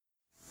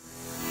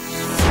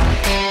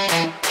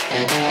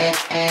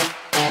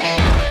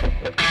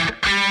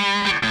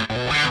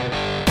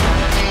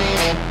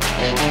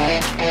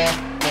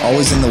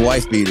always in the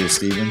wife beater,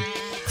 Steven.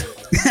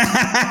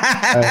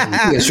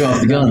 Show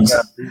off the guns.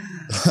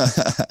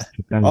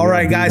 All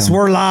right, guys,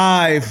 we're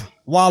live.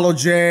 Wallow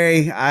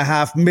J. I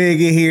have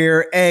Miggy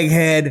here,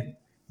 Egghead,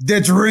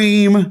 The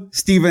Dream,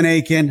 Steven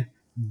Eakin,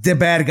 the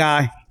bad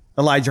guy,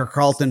 Elijah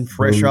Carlton,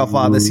 fresh off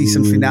the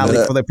season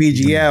finale for the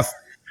PGF.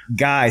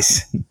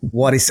 Guys,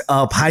 what is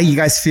up? How are you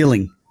guys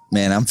feeling?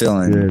 Man, I'm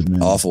feeling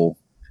good, awful.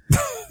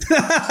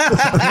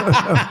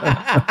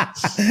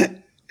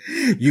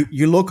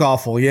 You look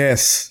awful.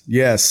 Yes.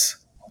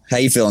 How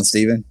you feeling,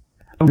 Steven?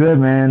 I'm good,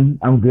 man.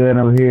 I'm good.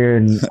 I'm here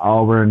in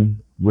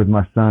Auburn with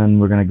my son.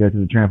 We're gonna go to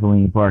the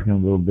trampoline park in a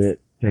little bit,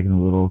 taking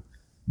a little.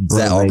 Is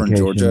that Auburn,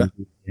 Georgia?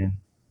 Yeah.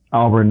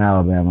 Auburn,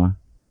 Alabama.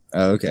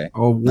 Oh, okay.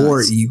 Oh, War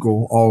nice.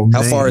 Eagle. Oh,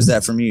 how far is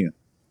that from you?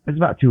 It's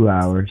about 2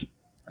 hours.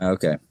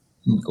 Okay,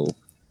 cool.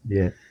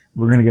 Yeah,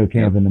 we're gonna go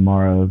camping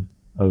tomorrow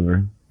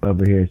over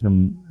here,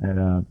 some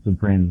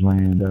friends'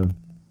 land. So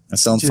that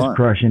sounds just fun.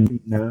 Crushing,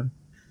 you know.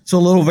 So a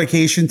little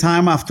vacation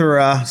time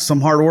after some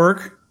hard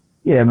work.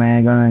 Yeah,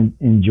 man, gonna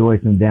enjoy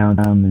some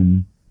downtime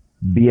and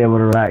be able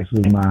to relax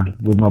with my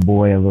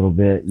boy a little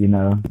bit. You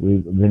know,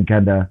 we've been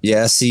kind of.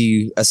 Yeah, I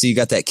see you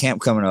got that camp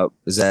coming up.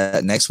 Is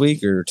that next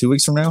week or 2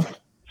 weeks from now?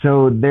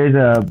 So there's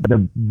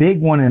the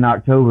big one in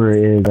October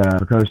is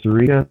for Costa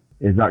Rica.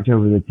 Is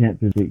October the 10th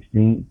through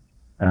 16th.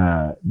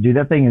 Dude,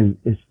 that thing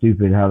is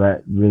stupid how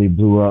that really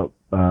blew up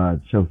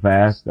so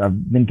fast.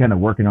 I've been kind of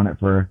working on it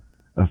for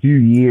a few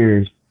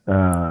years,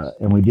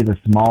 and we did a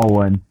small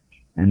one.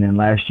 And then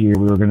last year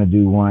we were going to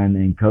do one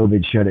and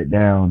COVID shut it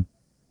down.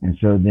 And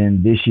so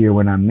then this year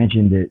when I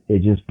mentioned it,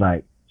 it just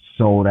like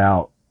sold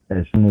out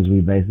as soon as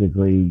we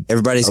basically.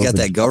 Everybody's got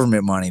that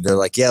government money. They're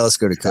like, yeah, let's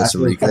go to Costa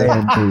Rica.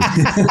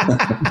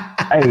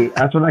 Hey,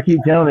 that's what I keep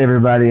telling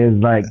everybody is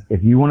like,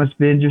 if you want to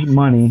spend your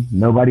money,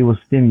 nobody will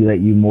stimulate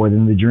you more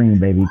than the dream,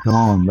 baby. Come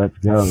on, let's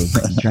go. I'm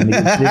trying to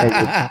get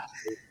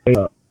sick.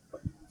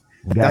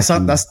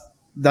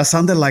 That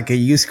sounded like a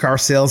used car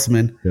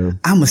salesman. Yeah.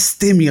 I'm going to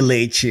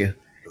stimulate you.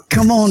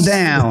 Come on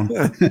down.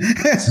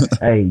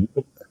 Hey,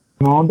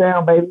 come on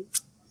down, baby.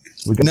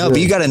 No,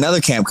 but you got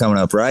another camp coming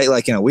up, right?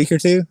 Like in a week or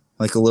two?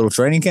 Like a little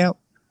training camp?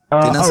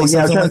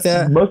 Something like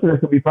that? Most of this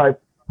will be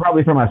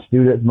probably for my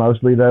students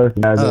mostly, though.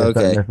 Guys that are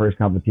starting their first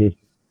competition.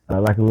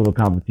 Like a little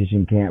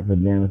competition camp for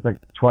them. It's like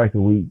twice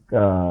a week,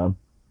 for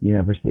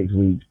 6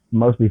 weeks.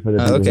 Mostly for the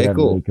people who haven't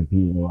really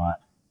competed a lot.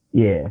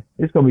 Yeah,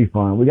 it's going to be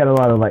fun. We got a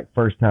lot of like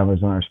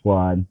first-timers on our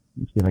squad.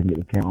 Let's see if I can get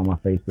the camera on my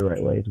face the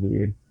right way. It's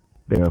weird.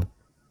 There.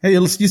 Hey,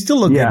 you still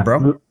look good,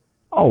 bro.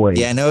 Always.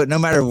 Yeah, no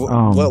matter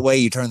what way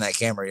you turn that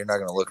camera, you're not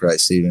going to look right,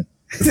 Steven.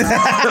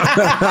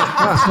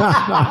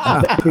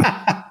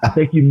 I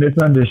think you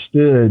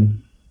misunderstood.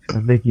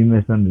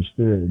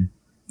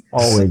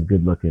 Always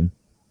good looking.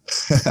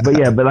 But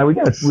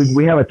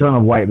we have a ton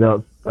of white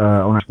belts on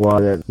our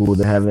squad that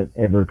haven't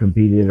ever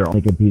competed or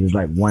only competed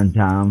like one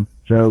time.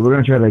 So we're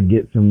gonna try to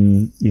get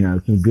some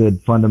good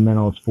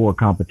fundamentals for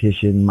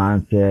competition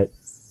mindset,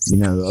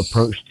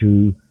 approach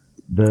to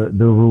the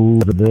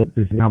rules of the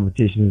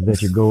competitions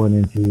that you're going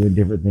into and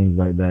different things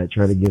like that.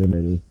 Try to get them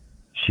to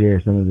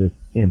share some of this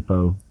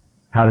info,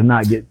 how to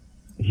not get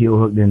heel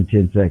hooked in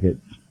 10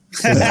 seconds.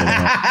 I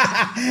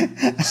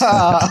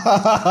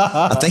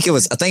think it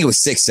was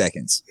 6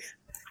 seconds.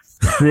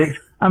 6?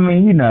 I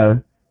mean,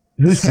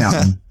 who's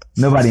counting?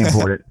 Nobody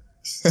important.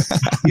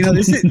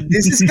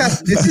 This is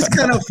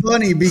kind of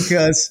funny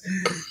because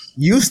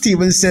you,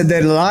 Steven, said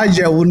that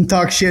Elijah wouldn't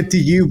talk shit to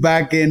you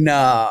back in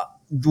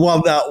while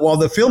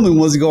the filming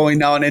was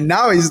going on, and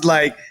now he's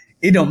like,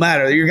 it don't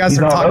matter. You guys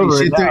are talking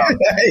shit to him.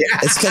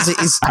 It's because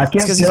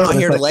he's not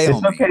here to lay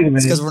on me.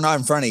 It's because we're not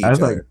in front of each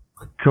other.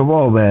 Come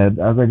on, man.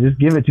 I was like, just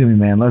give it to me,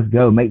 man. Let's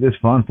go. Make this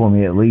fun for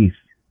me at least.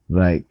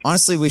 Like,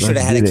 honestly, we should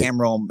have had a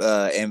camera on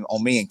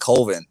me and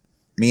Colvin.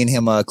 Me and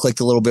him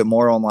clicked a little bit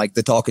more on like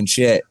the talking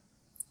shit.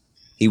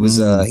 He was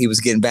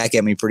getting back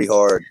at me pretty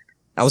hard.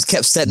 I was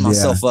kept setting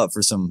myself up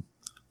for some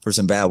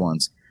bad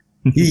ones.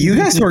 You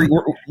guys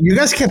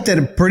kept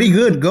it pretty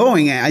good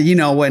going.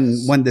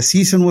 When the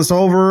season was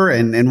over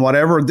and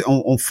whatever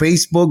on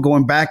Facebook,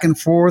 going back and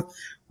forth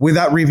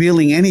without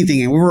revealing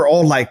anything, and we were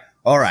all like,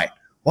 "All right,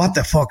 what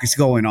the fuck is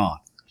going on?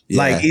 Yeah.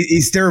 Like,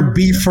 is there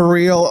beef for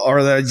real,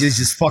 or they're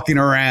just fucking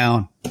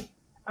around?"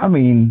 I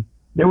mean,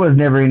 there was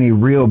never any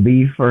real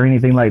beef or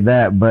anything like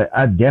that, but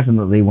I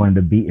definitely wanted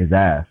to beat his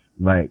ass.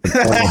 Like, it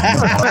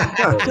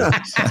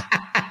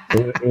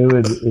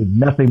was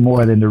nothing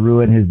more than to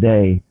ruin his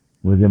day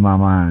was in my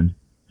mind.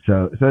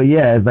 So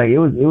yeah, it's like it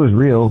was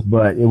real,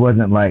 but it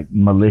wasn't like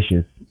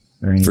malicious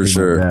or anything for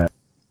sure. like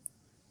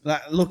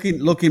that.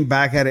 Looking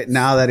back at it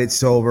now that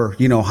it's over,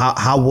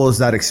 how was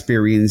that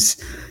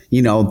experience,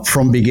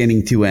 from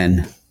beginning to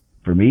end?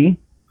 For me?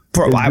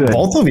 For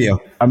both of you.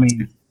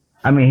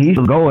 I mean, he's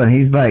still going.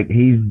 He's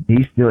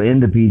still in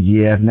the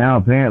PGF now.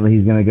 Apparently,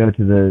 he's going to go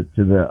to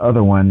the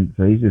other one.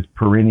 So he's just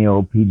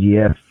perennial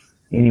PGF,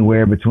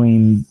 anywhere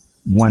between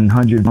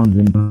 100 pounds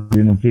and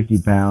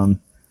 150 pounds.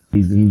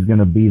 He's going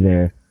to be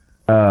there.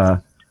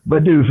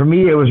 But dude, for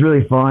me, it was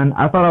really fun.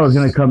 I thought I was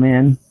going to come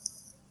in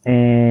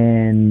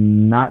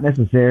and not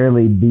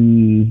necessarily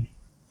be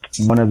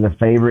one of the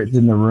favorites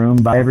in the room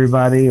by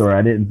everybody, or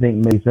I didn't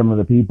think maybe some of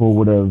the people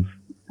would have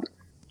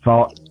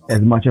thought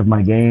as much of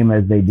my game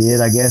as they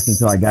did, I guess,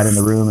 until I got in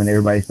the room and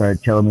everybody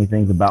started telling me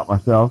things about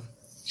myself.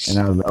 And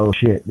I was like, oh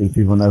shit, these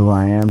people know who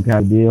I am,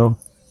 kind of deal.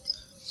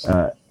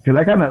 Because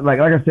I kind of, like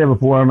I said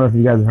before, I don't know if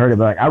you guys have heard it,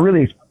 but like, I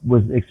really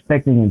was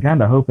expecting and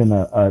kind of hoping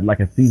like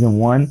a season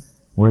 1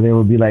 where there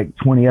would be like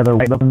 20 other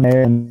white belts in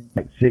there and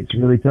like 6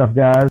 really tough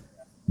guys.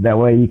 That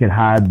way you could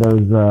hide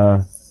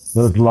those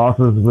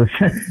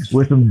losses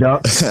with some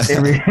ducks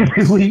every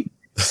week.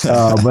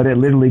 But it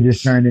literally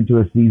just turned into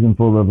a season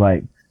full of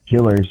like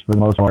killers for the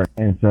most part.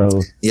 And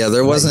so yeah,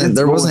 there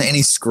wasn't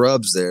any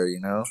scrubs there, you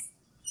know.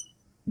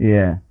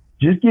 Yeah,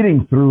 just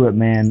getting through it,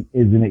 man,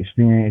 is an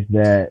experience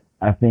that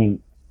I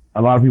think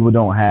a lot of people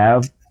don't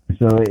have.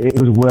 So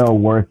it was well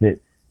worth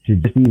it to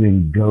just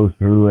even go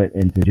through it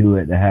and to do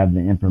it, to have the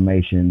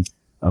information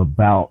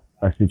about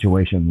a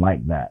situation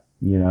like that,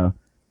 you know,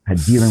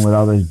 dealing with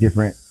all those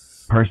different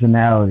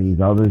personalities,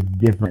 all those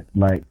different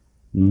like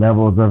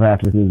levels of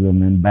athleticism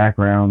and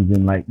backgrounds,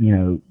 and like, you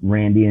know,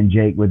 Randy and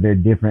Jake with their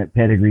different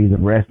pedigrees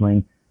of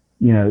wrestling,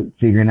 you know,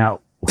 figuring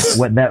out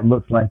what that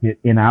looks like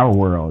in our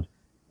world,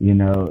 you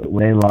know,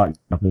 when they lock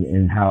up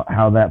and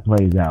how that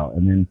plays out.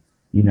 And then,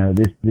 you know,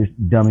 this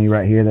dummy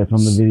right here that's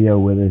on the video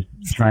with us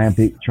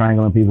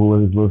triangling people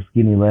with his little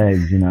skinny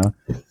legs, you know,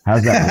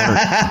 how's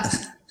that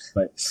work?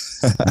 But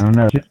I don't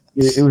know.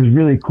 It was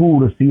really cool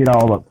to see it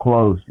all up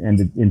close and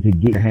to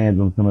get your hands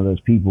on some of those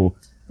people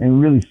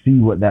and really see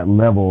what that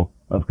level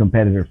of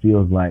competitor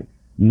feels like.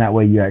 And that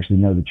way you actually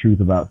know the truth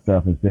about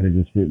stuff instead of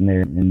just sitting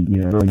there and, you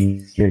know,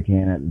 throwing your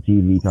can at the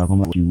TV talking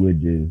about what you would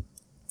do.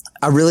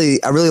 I really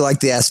like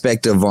the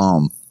aspect of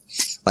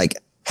like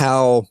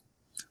how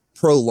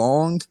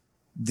prolonged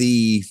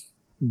the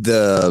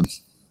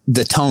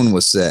tone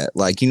was set.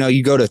 Like, you know,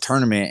 you go to a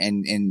tournament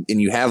and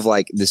you have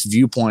like this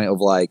viewpoint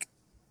of like,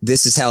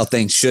 this is how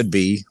things should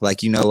be.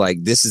 Like, you know,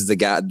 like this is the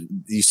guy,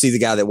 you see the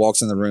guy that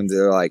walks in the room,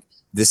 they're like,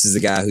 this is the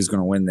guy who's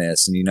going to win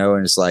this. And, you know,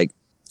 and it's like,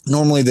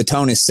 normally the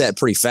tone is set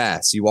pretty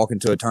fast. You walk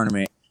into a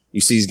tournament,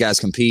 you see these guys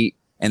compete,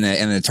 and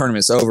the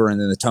tournament's over, and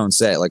then the tone's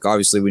set. Like,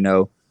 obviously we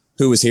know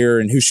who was here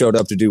and who showed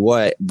up to do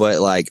what, but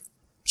like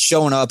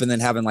showing up and then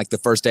having like the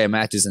first day of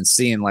matches and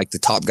seeing like the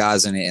top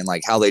guys in it and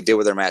like how they did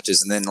with their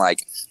matches, and then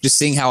like just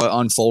seeing how it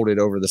unfolded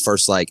over the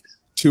first like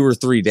 2 or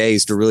 3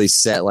 days to really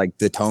set like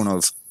the tone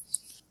of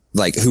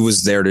like who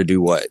was there to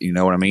do what, you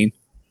know what I mean?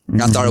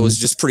 Mm-hmm. I thought it was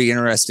just pretty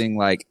interesting,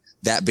 like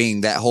that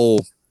being that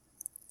whole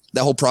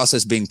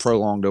process being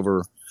prolonged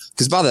over,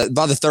 because by the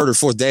 3rd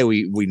or 4th day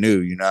we knew,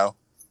 you know,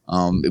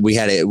 we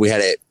had it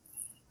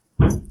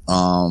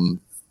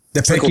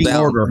the picking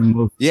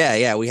order.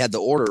 Yeah, we had the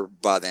order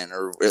by then,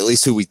 or at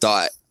least who we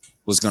thought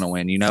was going to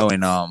win, you know,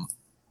 and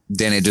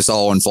then it just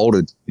all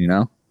unfolded, you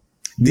know.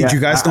 Did you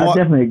guys know? I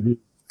definitely agree.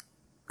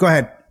 Go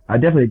ahead. I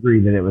definitely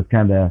agree that it was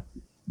kind of,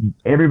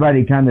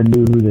 everybody kind of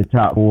knew who the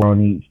top 4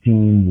 on each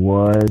team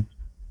was,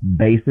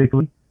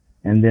 basically.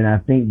 And then I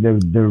think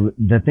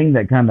the thing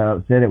that kind of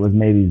upset it was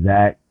maybe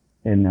Zach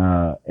and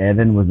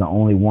Evan was the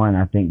only one,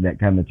 I think, that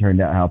kind of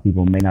turned out how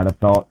people may not have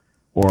thought,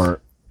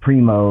 or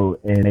Primo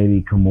and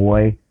maybe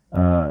Kamoy.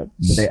 I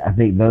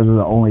think those are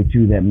the only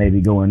 2 that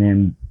maybe going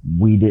in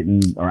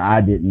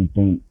I didn't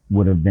think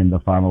would have been the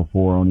final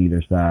 4 on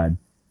either side.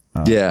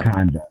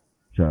 Kind of.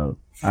 So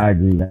I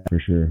agree with that for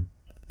sure.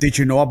 Did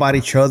you know about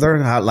each other?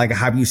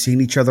 Have you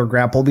seen each other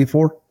grapple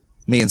before?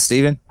 Me and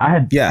Steven? I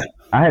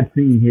had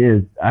seen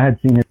his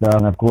stuff,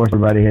 and of course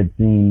everybody had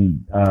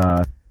seen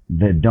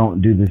the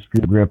don't do the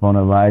scoop grip on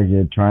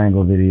Elijah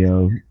triangle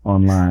video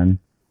online.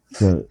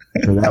 So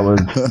that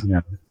was, you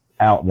know,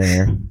 out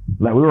there.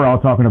 Like, we were all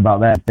talking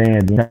about that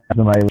stand.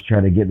 Somebody was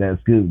trying to get that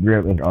scoop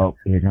grip. Like, oh,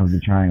 here comes the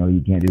triangle.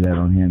 You can't do that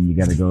on him. You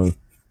got to go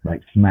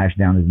like smash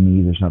down his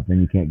knees or something.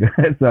 You can't go.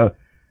 So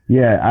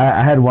yeah,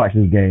 I had watched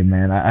this game,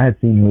 man. I had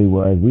seen who he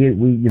was. We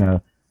you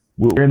know,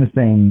 we're in the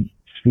same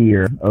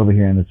sphere over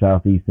here in the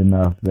Southeast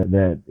enough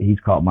that he's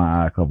caught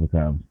my eye a couple of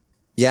times.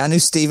 Yeah, I knew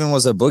Steven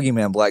was a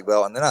boogeyman black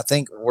belt, and then I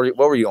think, what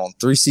were you on,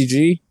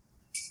 3CG?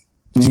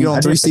 Did you get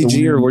on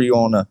 3CG, or were you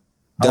on a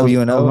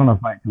WNO? I was on a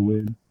fight to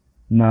win.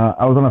 No,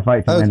 I was on a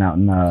fight to win out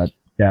in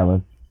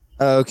Dallas.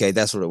 Oh, okay,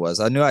 that's what it was.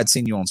 I knew I'd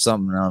seen you on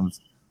something, and I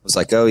was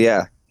like, oh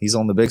yeah, he's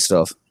on the big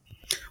stuff.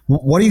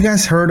 What do you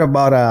guys heard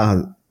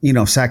about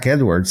Zach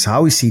Edwards?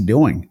 How is he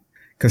doing?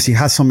 Because he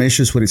has some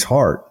issues with his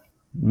heart.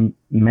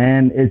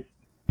 Man,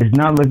 it's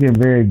not looking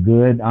very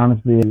good,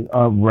 honestly.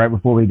 Right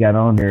before we got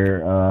on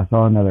here, I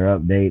saw another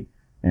update,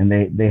 and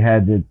they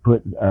had to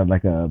put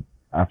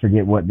I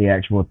forget what the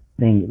actual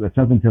thing, but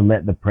something to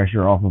let the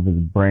pressure off of his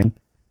brain,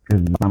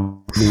 because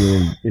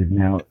is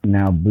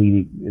now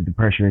bleeding the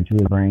pressure into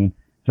his brain.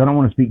 So I don't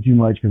want to speak too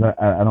much because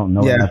I don't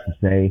know enough to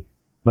say,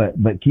 but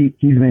keep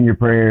him in your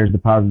prayers, the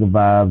positive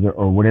vibes,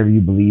 or whatever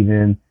you believe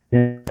in.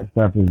 That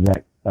stuff is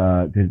that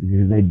because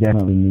they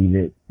definitely need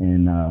it,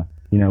 and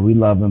we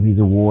love him. He's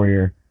a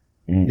warrior.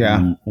 And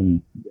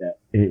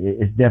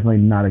it's definitely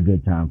not a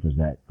good time for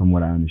Zach, from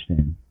what I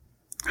understand.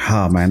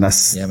 Oh man,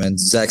 that's yeah, man.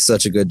 Zach's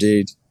such a good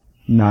dude.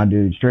 Nah,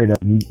 dude, straight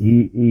up,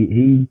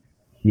 he's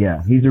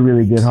a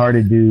really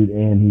good-hearted dude,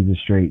 and he's a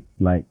straight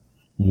like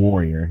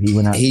warrior. He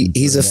went out.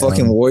 He's a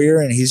fucking warrior,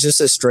 and he's just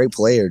a straight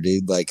player,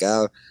 dude. Like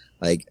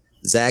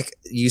Zach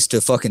used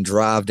to fucking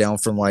drive down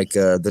from like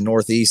the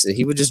Northeast.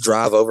 He would just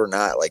drive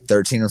overnight, like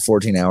 13 or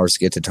 14 hours to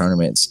get to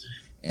tournaments.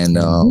 And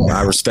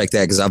I respect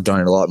that because I've done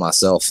it a lot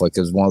myself. Like,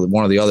 because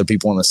one of the other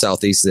people in the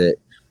Southeast that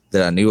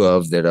I knew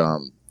of that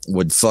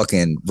would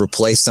fucking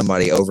replace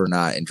somebody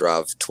overnight and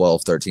drive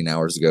 12, 13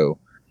 hours to go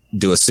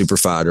do a super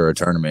fight or a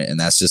tournament. And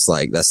that's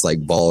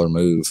baller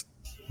move.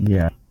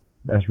 Yeah,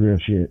 that's real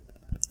shit.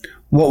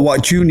 Well,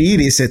 what you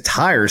need is a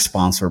tire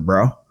sponsor,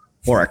 bro,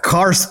 or a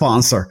car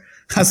sponsor.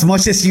 As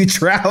much as you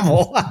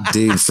travel,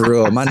 dude, for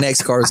real. My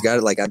next car's got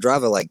it. Like, I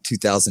drive a like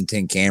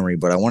 2010 Camry,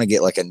 but I want to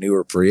get like a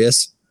newer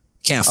Prius.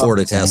 Can't afford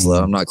a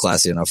Tesla. I'm not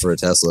classy enough for a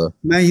Tesla.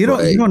 Man, you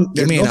don't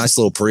give me a nice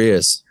little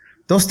Prius.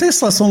 Those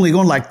Teslas only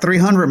going like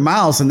 300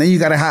 miles, and then you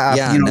got to have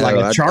like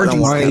a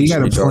charging. You got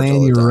to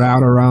plan your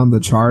route around the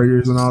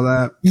chargers and all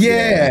that.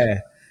 Yeah.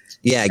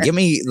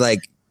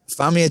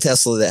 Find me a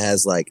Tesla that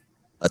has like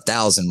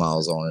 1,000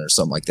 miles on it or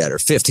something like that, or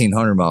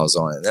 1,500 miles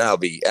on it.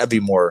 I'd be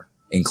more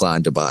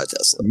inclined to buy a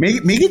Tesla.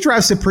 Miggy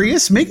drives a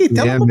Prius. Miggy,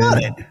 tell him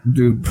about it.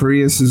 Dude,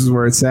 Prius is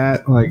where it's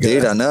at. Like,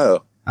 dude, I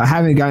know. I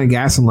haven't gotten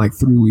gas in like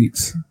 3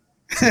 weeks.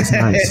 It's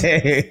nice.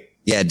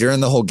 Yeah, during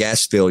the whole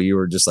gas spill, you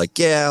were just like,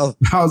 yeah,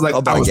 I was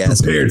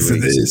gas prepared for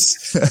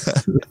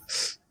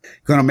this.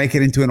 Gonna make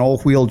it into an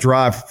all-wheel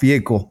drive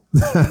vehicle,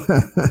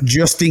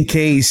 just in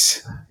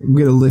case. I'm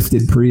gonna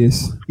lifted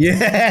Prius.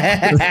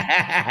 Yeah.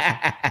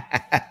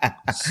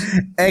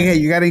 Hey,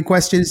 you got any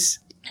questions?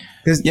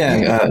 A few.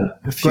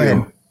 Go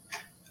ahead.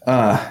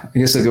 I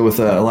guess I'll go with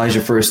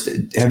Elijah first.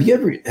 Have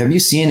you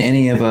seen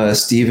any of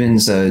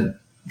Steven's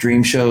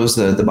dream shows,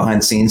 the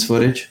behind the scenes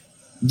footage?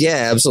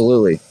 Yeah,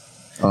 absolutely.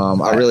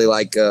 I really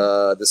like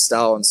the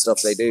style and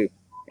stuff they do,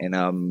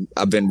 and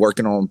I've been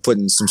working on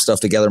putting some stuff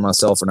together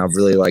myself, and I've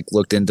really like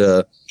looked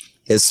into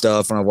his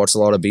stuff, and I've watched a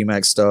lot of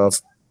BMAX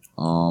stuff.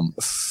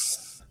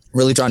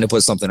 Really trying to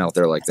put something out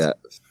there like that.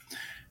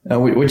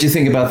 What do you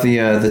think about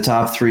the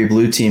top 3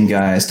 blue team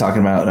guys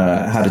talking about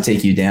how to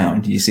take you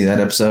down? Did you see that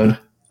episode?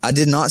 I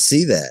did not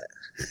see that.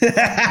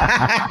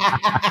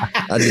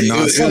 I did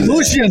not see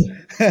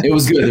that. It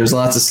was good. There's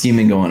lots of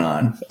scheming going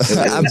on.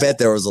 I bet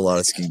there was a lot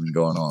of scheming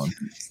going on.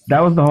 That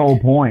was the whole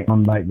point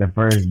on like the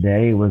first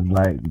day was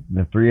like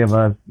the 3 of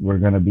us were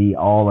going to be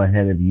all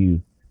ahead of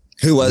you.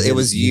 Who was it?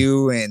 Was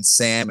you and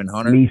Sam and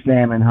Hunter? Me,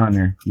 Sam, and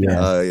Hunter.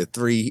 Yeah.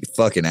 3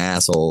 fucking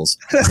assholes.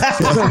 you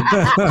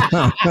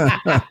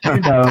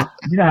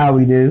know how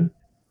we do.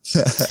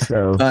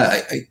 So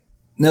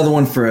another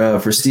one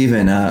for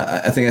Steven.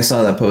 I think I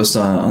saw that post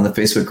on the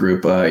Facebook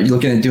group. Are you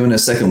looking at doing a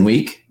second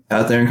week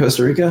out there in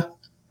Costa Rica?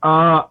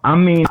 I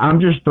mean,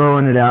 I'm just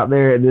throwing it out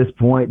there at this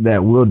point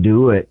that we'll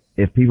do it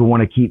if people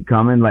want to keep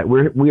coming. Like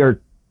we are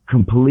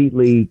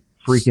completely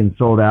freaking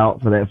sold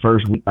out for that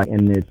first week,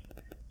 and it's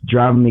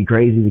driving me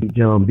crazy to keep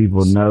telling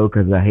people no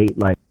because I hate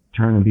like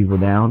turning people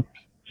down.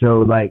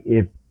 So like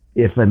if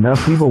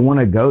enough people want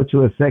to go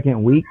to a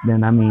second week,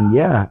 then I mean,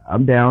 yeah,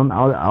 I'm down.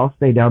 I'll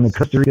stay down in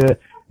Costa Rica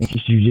and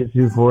teach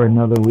jiu-jitsu for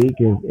another week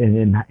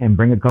and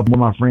bring a couple of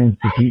my friends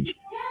to teach.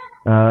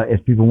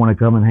 If people want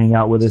to come and hang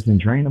out with us and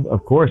train,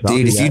 of course.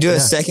 Dude, if you do a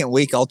second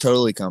week, I'll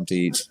totally come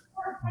teach.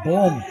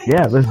 Boom.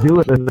 Yeah, let's do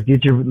it.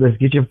 Let's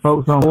get your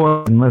folks on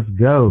board and let's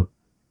go.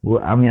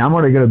 Well, I mean, I'm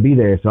already gonna be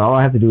there, so all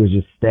I have to do is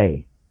just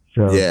stay.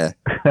 So yeah,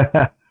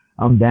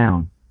 I'm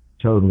down,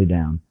 totally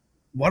down.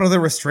 What are the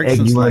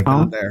restrictions like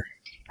down there?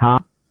 Huh?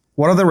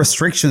 What are the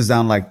restrictions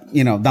down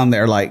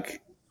there?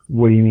 Like,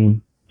 what do you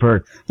mean?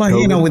 For like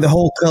COVID? With the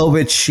whole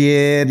COVID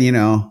shit,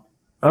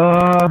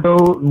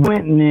 So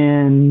went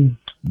in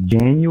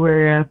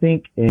January, I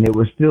think, and it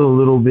was still a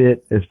little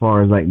bit as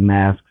far as like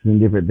masks and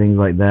different things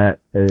like that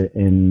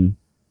and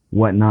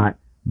whatnot.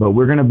 But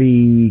we're gonna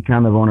be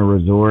kind of on a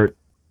resort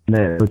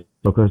that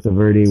Costa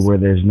Verde where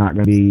there's not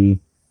gonna be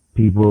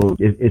people.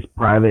 It's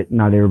private.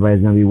 Not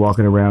everybody's gonna be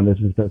walking around this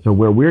and stuff. So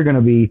where we're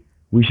gonna be,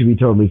 we should be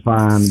totally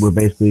fine. We're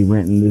basically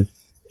renting this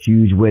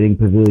huge wedding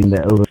pavilion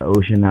that over the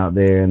ocean out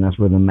there, and that's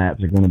where the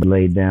mats are gonna be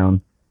laid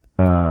down.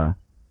 And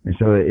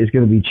so it's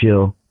gonna be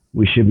chill.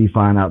 We should be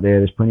fine out there.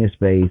 There's plenty of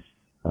space.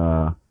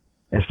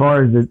 As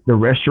far as the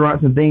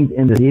restaurants and things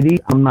in the city,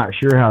 I'm not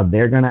sure how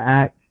they're going to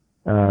act,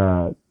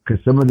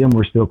 because some of them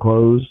were still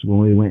closed when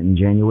we went in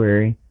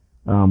January.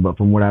 But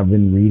from what I've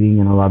been reading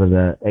in a lot of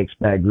the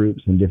expat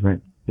groups and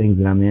different things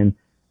that I'm in,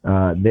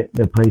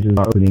 the places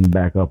are opening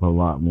back up a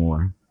lot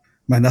more.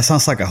 Man, that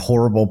sounds like a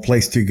horrible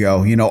place to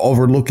go,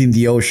 overlooking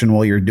the ocean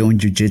while you're doing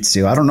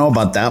jiu-jitsu. I don't know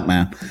about that,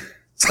 man.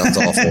 Sounds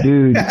awful.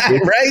 Dude,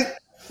 right?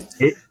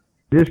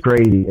 It's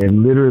crazy.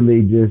 And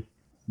literally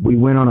we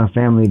went on a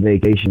family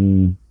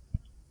vacation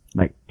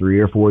like 3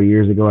 or 4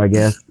 years ago, I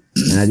guess.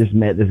 And I just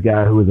met this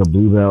guy who was a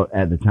blue belt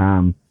at the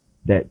time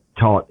that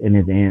taught in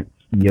his aunt's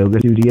yoga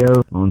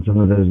studio on some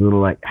of those little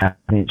like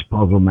half-inch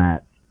puzzle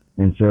mats.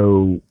 And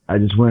so I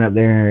just went up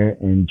there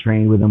and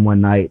trained with him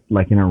one night,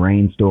 like in a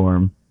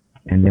rainstorm.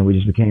 and then we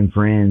just became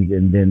friends.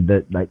 And then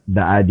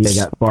the idea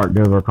got sparked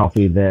over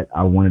coffee that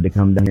I wanted to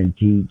come down and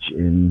teach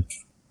and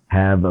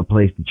have a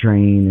place to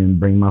train and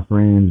bring my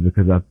friends,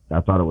 because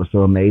I thought it was so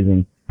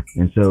amazing.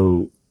 And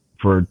so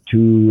for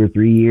 2 or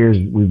 3 years,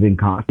 we've been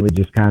constantly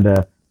just kind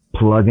of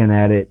plugging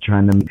at it,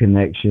 trying to make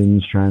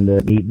connections, trying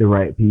to meet the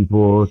right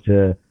people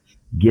to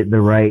get the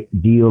right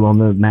deal on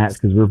the mats,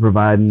 because we're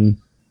providing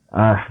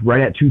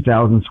right at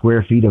 2,000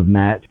 square feet of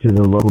mats to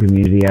the local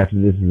community. After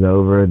this is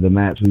over, the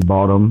mats, we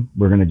bought them,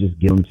 we're going to just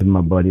give them to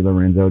my buddy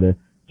Lorenzo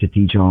to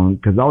teach on,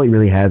 because all he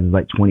really has is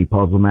like 20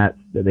 puzzle mats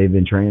that they've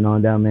been training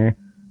on down there.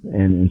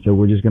 And so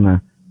we're just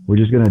gonna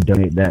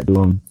donate that to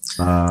them.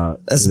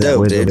 That's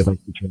dope, dude.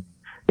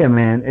 Yeah,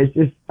 man. It's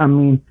just, I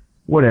mean,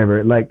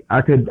 whatever. Like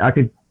I could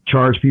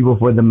charge people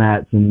for the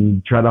mats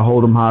and try to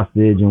hold them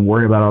hostage and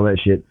worry about all that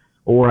shit,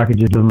 or I could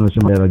just give them to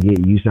somebody that'll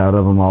get use out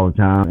of them all the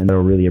time and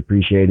they'll really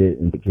appreciate it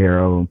and take care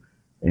of them.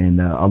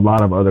 And a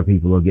lot of other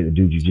people will get to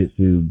do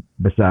jiu-jitsu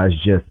besides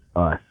just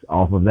us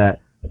off of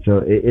that.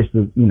 So it's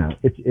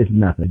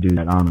nothing to do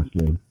that,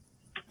 honestly.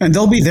 And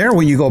they'll be there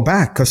when you go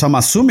back, because I'm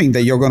assuming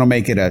that you're going to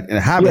make it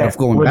a habit of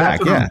going back.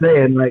 That's what I'm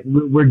saying. Like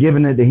we're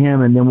giving it to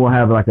him, and then we'll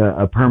have like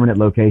a permanent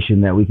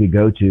location that we could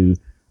go to,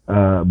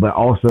 but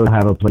also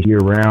have a place year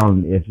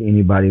round if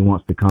anybody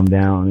wants to come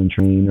down and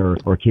train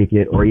or kick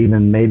it, or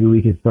even maybe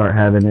we could start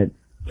having it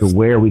to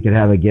where we could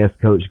have a guest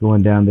coach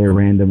going down there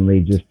randomly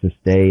just to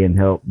stay and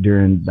help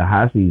during the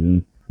high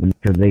season,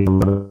 because a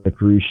lot of the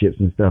cruise ships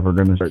and stuff are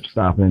going to start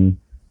stopping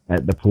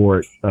at the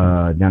port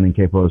down in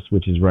Capos,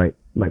 which is right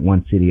like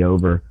one city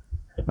over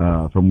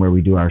from where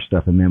we do our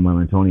stuff in Manuel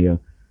Antonio.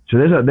 So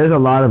there's a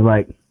lot of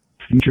like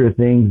future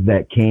things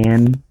that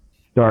can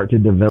start to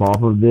develop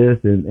off of this,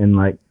 and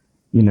like,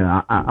 you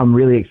know, I'm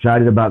really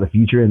excited about the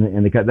future, and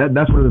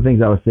that's one of the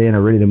things I was saying.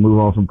 I'm ready to move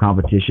on from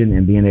competition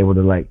and being able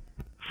to like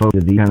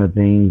focus on these kind of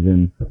things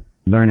and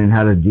learning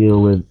how to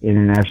deal with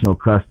international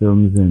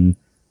customs and,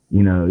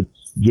 you know,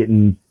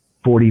 getting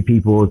 40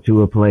 people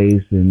to a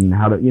place and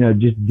how to, you know,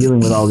 just dealing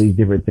with all these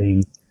different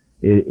things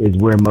is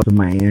where most of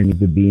my energy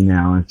would be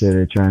now, instead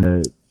of trying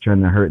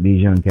to hurt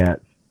these young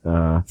cats.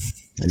 I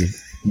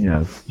just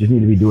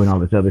need to be doing all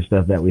this other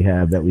stuff that we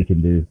have that we can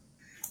do.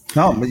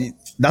 No, but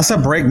that's a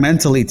break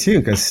mentally too,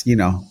 because, you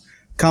know,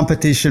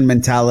 competition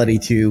mentality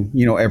to,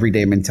 you know,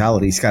 everyday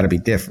mentality has got to be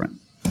different.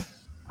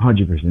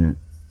 100%.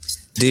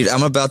 Dude,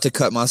 I'm about to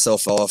cut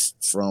myself off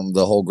from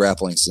the whole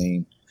grappling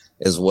scene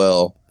as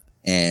well,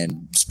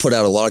 and just put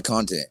out a lot of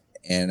content.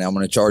 And I'm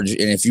going to charge you.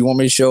 And if you want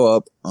me to show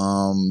up,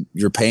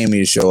 you're paying me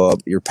to show up.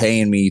 You're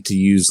paying me to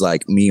use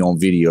like me on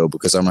video,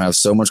 because I'm going to have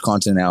so much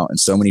content out and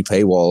so many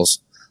paywalls,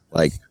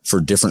 like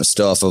for different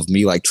stuff of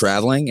me, like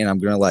traveling. And I'm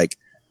going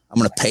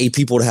to pay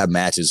people to have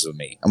matches with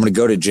me. I'm going to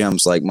go to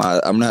gyms. Like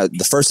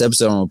the first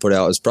episode I'm going to put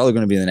out is probably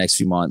going to be in the next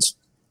few months.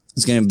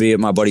 It's going to be at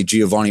my buddy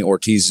Giovanni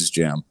Ortiz's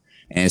gym.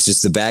 And it's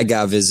just the bad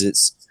guy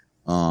visits.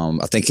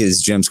 I think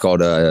his gym's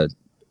called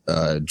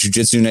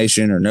Jiu-Jitsu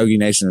Nation or Nogi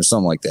Nation or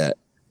something like that.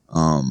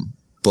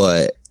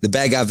 But the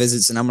bad guy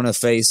visits, and I'm going to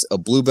face a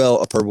blue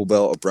belt, a purple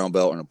belt, a brown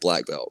belt, and a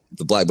black belt.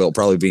 The black belt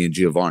probably being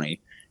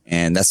Giovanni.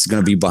 And that's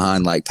going to be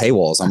behind like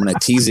paywalls. I'm going to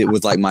tease it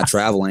with like my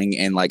traveling,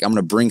 and like I'm going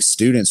to bring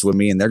students with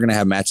me, and they're going to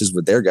have matches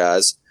with their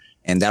guys.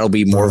 And that'll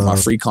be more of my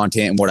free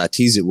content and what I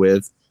tease it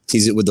with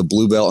the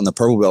blue belt and the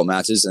purple belt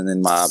matches. And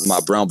then my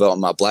brown belt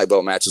and my black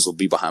belt matches will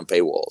be behind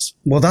paywalls.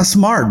 Well, that's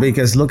smart,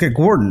 because look at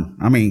Gordon.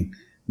 I mean,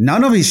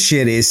 none of his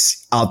shit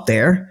is out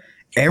there.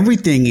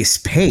 Everything is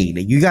paid.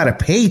 You got to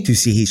pay to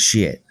see his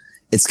shit.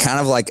 It's kind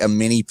of like a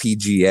mini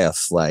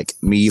PGF, like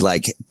me,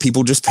 like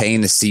people just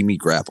paying to see me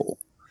grapple.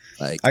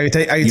 Like, are you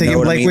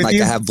taking Blake with like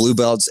you? I have blue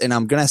belts, and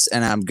I'm gonna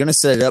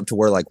set it up to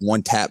where like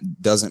one tap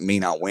doesn't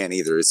mean I win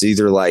either. It's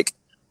either like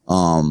 2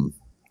 out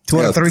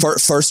of 3,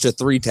 first to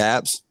 3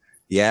 taps,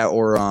 yeah,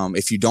 or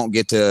if you don't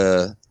get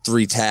to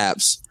 3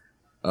 taps,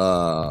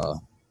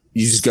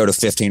 you just go to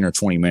 15 or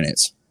 20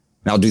 minutes.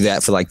 And I'll do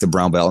that for like the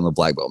brown belt and the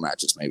black belt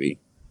matches, maybe.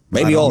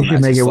 Maybe all you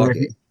should make it work.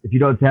 If you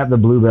don't tap the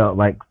blue belt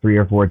like 3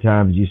 or 4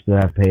 times, you still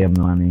have to pay them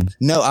money.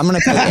 No, I'm going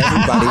to pay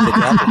everybody to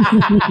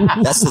grapple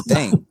me. That's the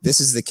thing. This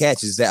is the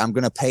catch, is that I'm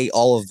going to pay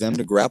all of them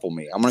to grapple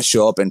me. I'm going to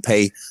show up and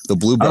pay the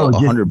blue belt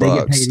 $100,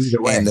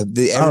 and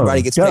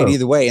everybody gets paid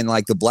either way. And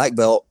like the black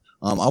belt,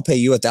 I'll pay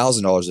you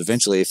 $1,000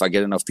 eventually if I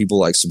get enough people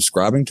like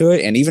subscribing to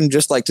it. And even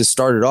just like to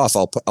start it off,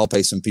 I'll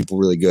pay some people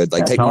really good.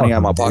 Like take money out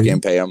of my pocket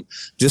and pay them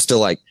just to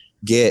like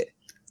get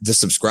the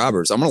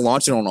subscribers. I'm going to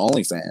launch it on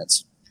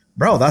OnlyFans.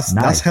 Bro,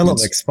 that's hell of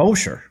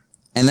exposure.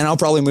 And then I'll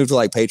probably move to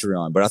like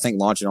Patreon, but I think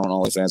launching on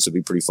OnlyFans would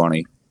be pretty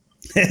funny.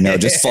 No,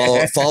 just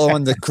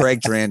following the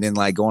correct trend and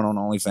like going on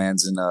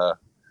OnlyFans and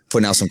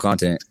putting out some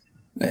content.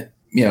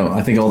 You know,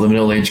 I think all the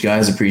middle-aged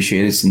guys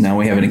appreciate it. So now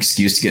we have an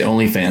excuse to get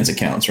OnlyFans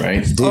accounts,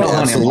 right? Dude,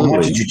 absolutely. I'm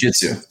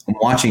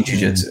watching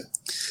jiu-jitsu.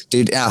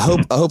 Dude, I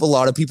hope a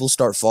lot of people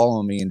start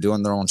following me and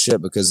doing their own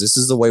shit, because this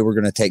is the way we're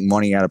going to take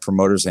money out of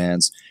promoters'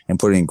 hands and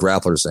put it in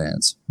grapplers'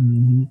 hands.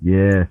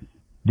 Yeah.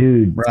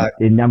 dude. Right.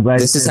 And I'm glad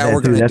this is how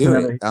we're going to do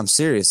it. I'm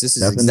serious. This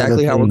is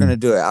exactly how we're going to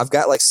do it. I've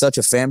got like such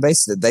a fan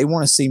base that they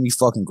want to see me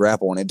fucking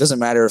grapple. And it doesn't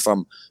matter if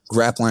I'm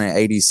grappling at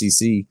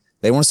ADCC.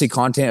 They want to see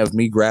content of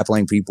me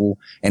grappling people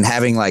and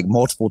having like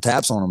multiple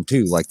taps on them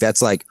too. Like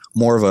that's like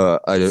more of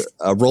a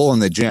role in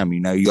the gym.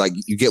 You know,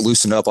 you get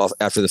loosened up off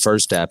after the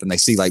first tap and they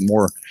see like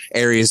more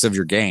areas of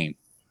your game,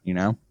 you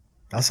know?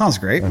 That sounds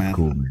great, That's man.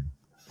 cool, man.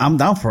 I'm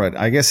down for it.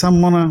 I guess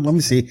I'm gonna, let me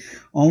see.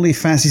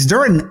 OnlyFans. Is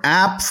there an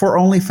app for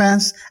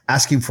OnlyFans?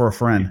 Asking for a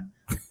friend.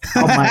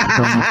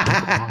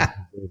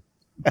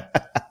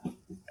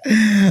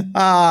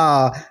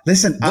 Oh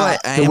Listen. But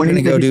I am going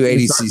to go do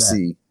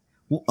ADCC.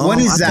 When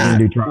is that?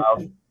 Do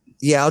trials.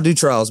 Yeah, I'll do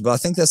trials, but I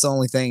think that's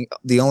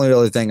the only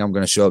other thing I'm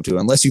going to show up to,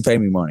 unless you pay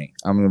me money.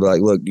 I'm going to be like,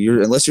 look,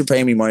 unless you're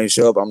paying me money to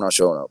show up, I'm not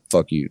showing up.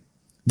 Fuck you.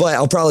 But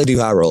I'll probably do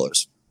high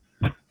rollers.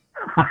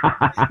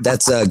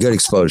 That's good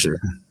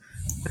exposure.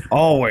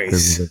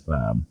 Always.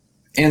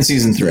 And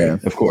season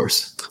 3, of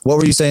course. What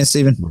were you saying,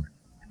 Steven?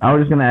 I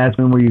was just going to ask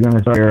when were you going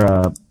to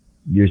start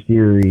your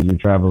series, your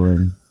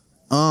traveling?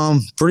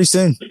 Pretty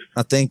soon.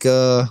 I think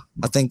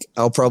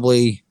I'll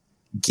probably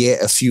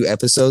get a few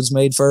episodes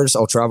made first.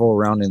 I'll travel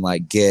around and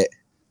like get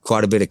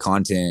quite a bit of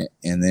content,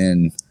 and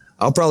then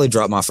I'll probably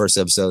drop my first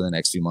episode in the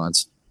next few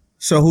months.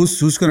 So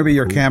who's going to be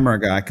your camera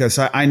guy? Because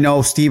I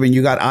know, Steven,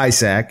 you got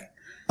Isaac.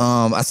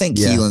 I think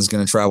Keelan's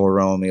going to travel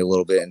around with me a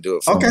little bit and do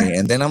it for me.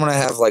 And then I'm going to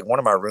have like one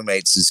of my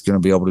roommates is going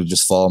to be able to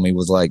just follow me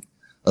with like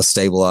a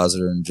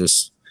stabilizer and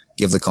just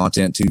give the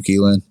content to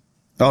Keelan.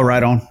 Oh,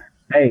 right on.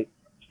 Hey,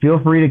 feel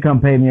free to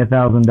come pay me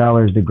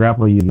 $1,000 to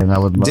grapple you, and I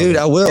would love Dude, it.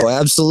 I will.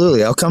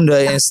 Absolutely. I'll come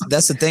to,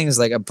 that's the thing is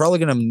like, I'm probably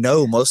going to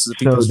know most of the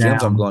people's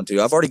gyms I'm going to.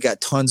 I've already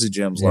got tons of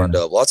gyms lined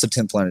up. Lots of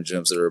 10 Planet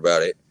gyms that are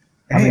about it.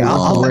 Hey,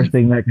 the worst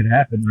thing that could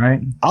happen,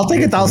 right? I'll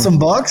take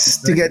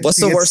 $1,000 to get. What's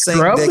to the get worst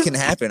scrubbed? thing that can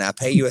happen? I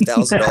pay you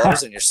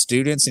 $1,000 and your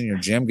students in your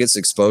gym gets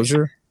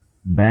exposure.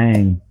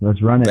 Bang!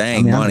 Let's run it.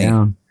 Bang,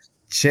 money.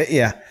 Shit,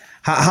 yeah.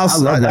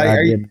 How's I love that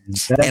idea.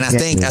 And I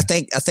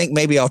think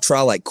maybe I'll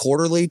try like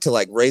quarterly to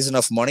like raise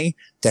enough money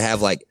to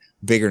have like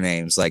bigger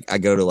names. Like I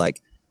go to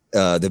like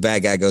the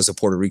bad guy goes to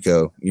Puerto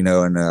Rico, you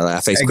know, and I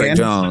face Craig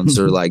Jones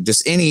or like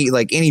just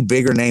any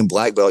bigger name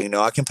black belt. You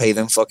know, I can pay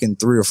them fucking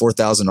 $3,000 or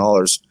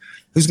 $4,000.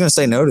 Who's going to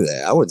say no to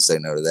that? I wouldn't say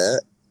no to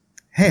that.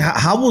 Hey,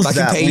 how was if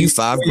that? I can pay you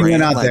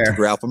 $5,000 like, to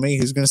grapple me,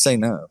 who's going to say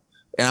no?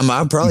 And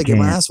I'd probably get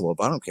my ass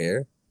whooped. I don't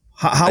care.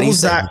 How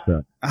was that?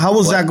 How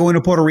was that going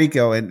to Puerto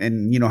Rico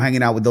and you know,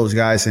 hanging out with those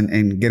guys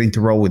and getting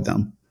to roll with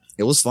them?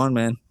 It was fun,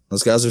 man.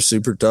 Those guys are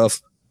super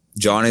tough.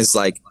 John is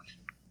like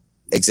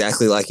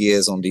exactly like he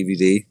is on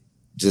DVD,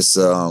 just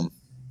the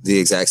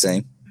exact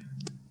same.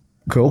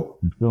 Cool.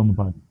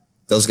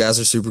 Those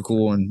guys are super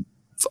cool and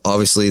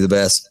obviously the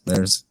best.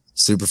 There's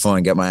super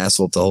fun. Got my ass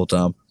whooped the whole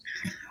time.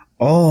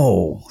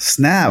 Oh,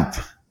 snap.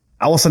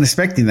 I wasn't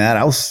expecting that.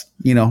 I was,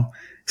 you know,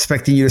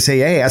 expecting you to say,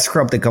 hey, I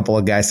scrubbed a couple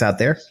of guys out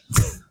there.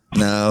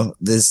 No,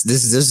 there's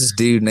this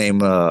dude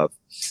named,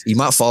 you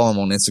might follow him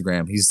on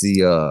Instagram. He's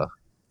the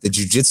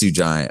jiu-jitsu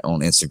giant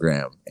on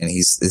Instagram. And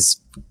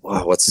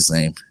what's his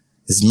name?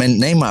 His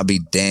name might be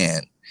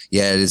Dan.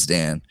 Yeah, it is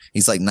Dan.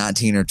 He's like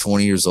 19 or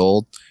 20 years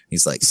old.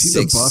 He's like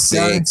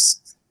 6'6".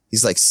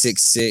 He's like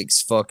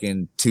 6'6",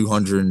 fucking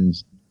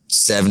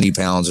 270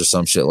 pounds or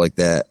some shit like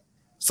that.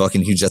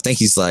 Fucking huge. I think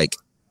he's like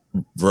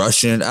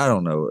Russian. I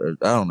don't know what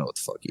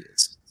the fuck he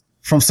is.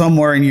 From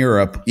somewhere in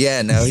Europe.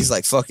 Yeah, no, he's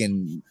like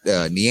fucking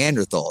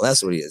Neanderthal.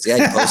 That's what he is. Yeah,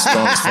 he posted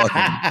on his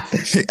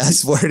fucking. I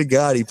swear to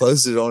God, he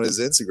posted on his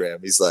Instagram.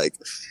 He's like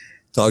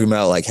talking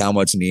about like how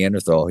much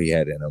Neanderthal he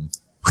had in him.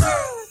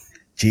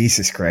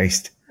 Jesus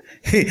Christ.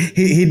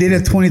 He did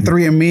a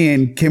 23andMe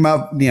and came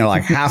out, you know,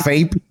 like half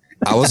ape.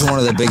 I was one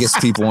of the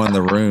biggest people in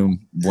the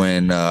room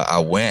when I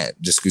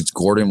went, just because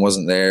Gordon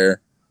wasn't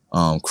there.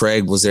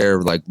 Craig was there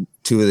like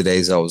 2 of the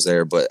days I was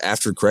there, but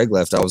after Craig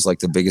left, I was like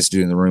the biggest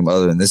dude in the room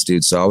other than this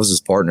dude. So I was his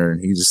partner and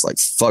he just like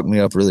fucked me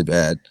up really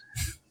bad.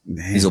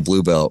 Man. He's a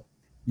blue belt.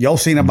 Y'all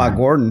seen about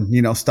Gordon,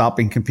 you know,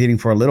 stopping competing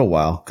for a little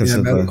while because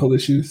of medical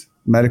issues.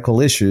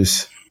 Medical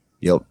issues.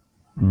 Yep.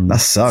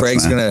 That sucks.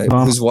 Craig's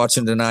who's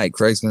watching tonight?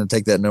 Craig's gonna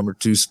take that number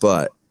 2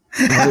 spot.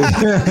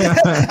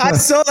 I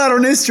saw that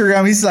on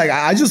Instagram. He's like,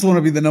 I just want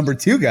to be the number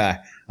 2 guy.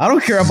 I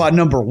don't care about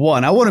number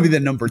 1. I want to be the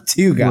number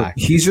 2 guy. Look,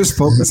 he's just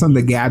focused on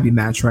the Gabby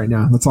match right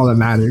now. That's all that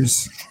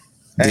matters.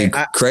 Dude,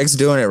 Craig's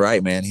doing it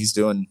right, man. He's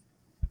doing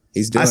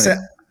it.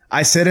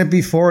 I said it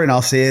before and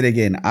I'll say it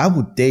again. I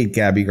would date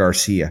Gabby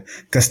Garcia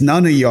because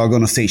none of y'all are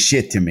going to say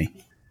shit to me.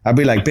 I'll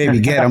be like,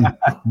 baby, get him.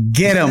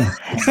 Get him.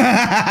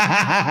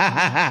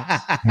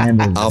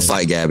 I'll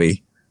fight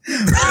Gabby.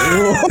 That's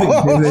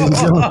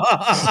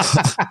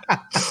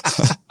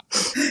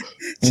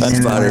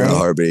about her in a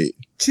heartbeart.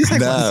 She's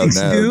like, no,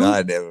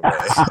 not never.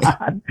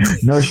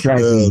 No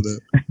striking.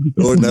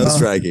 No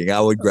striking. I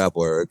would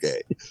grapple her.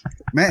 Okay,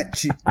 man.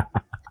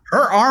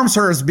 Her arms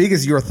are as big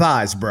as your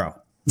thighs, bro.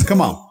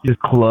 Come on, just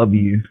club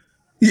you.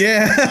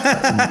 Yeah,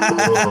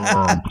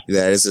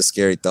 that is a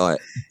scary thought.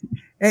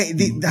 Hey,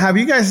 have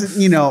you guys?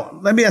 You know,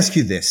 let me ask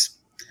you this: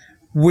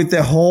 with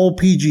the whole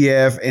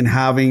PGF and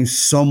having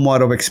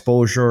somewhat of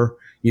exposure,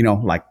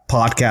 like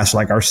podcasts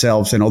like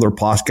ourselves and other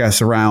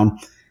podcasts around,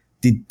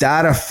 did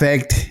that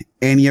affect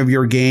any of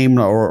your game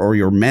or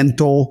your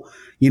mental?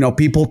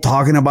 People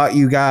talking about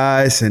you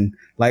guys and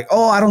like,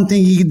 oh, I don't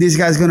think this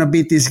guy's going to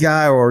beat this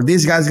guy or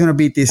this guy's going to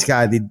beat this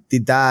guy.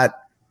 Did that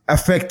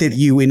affected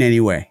you in any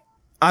way?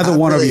 Either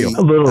one of you?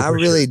 I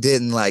really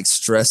didn't like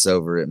stress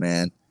over it,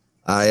 man.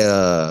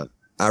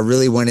 I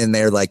really went in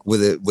there like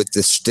with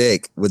the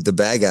shtick, with the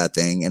bad guy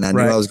thing, and I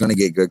knew I was going to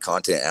get good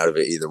content out of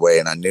it either way,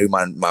 and I knew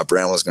my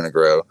brand was going to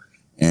grow,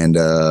 and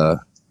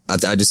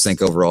I just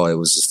think overall it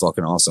was just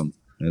fucking awesome.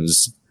 It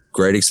was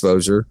great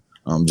exposure,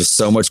 just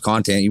so much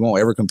content. You won't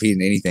ever compete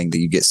in anything that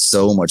you get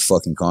so much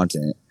fucking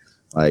content,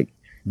 like,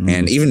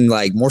 and even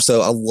like more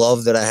so, I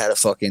love that I had a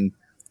fucking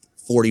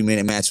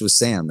 40-minute match with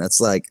Sam. That's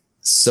like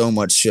so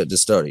much shit to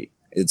study.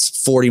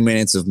 It's 40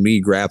 minutes of me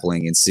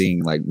grappling and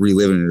seeing, like,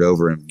 reliving it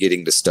over and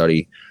getting to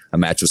study a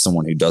match with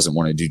someone who doesn't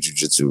want to do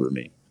jiu-jitsu with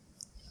me.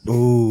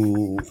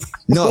 Ooh.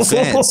 No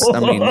offense.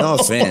 I mean, no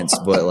offense,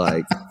 but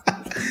like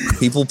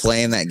people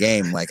playing that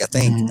game, like I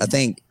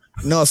think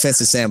no offense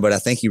to Sam, but I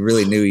think he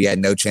really knew he had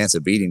no chance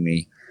of beating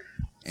me.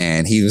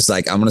 And he was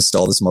like, I'm going to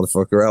stall this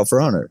motherfucker out for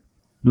Hunter.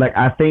 Like,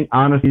 I think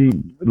honestly,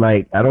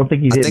 like, I don't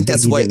think he didn't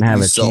have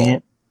a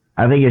chance.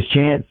 I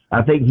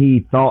think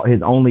he thought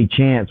his only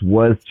chance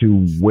was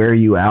to wear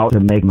you out to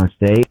make a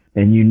mistake,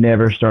 and you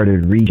never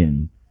started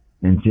reaching.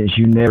 And since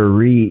you never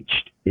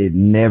reached, it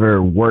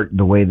never worked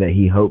the way that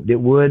he hoped it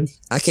would.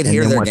 I could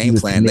hear their game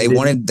plan. They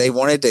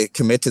wanted to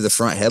commit to the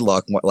front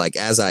headlock, like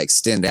as I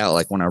extend out,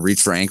 like when I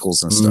reach for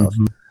ankles and stuff.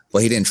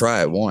 But he didn't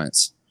try it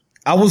once.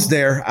 I was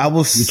there. I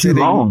was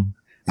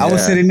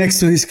sitting next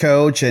to his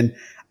coach, and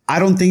I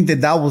don't think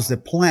that was the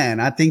plan.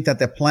 I think that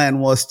the plan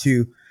was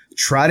to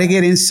try to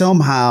get in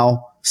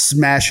somehow,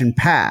 smash and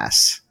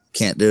pass.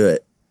 Can't do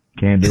it.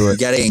 You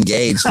got to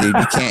engage, dude.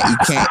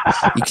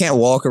 You can't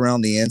walk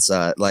around the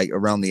inside, like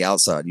around the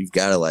outside. You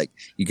got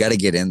to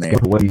get in there.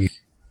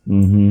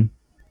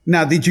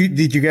 Now, did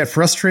you get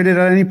frustrated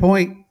at any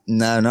point?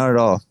 No, not at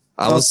all.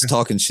 I was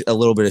talking a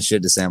little bit of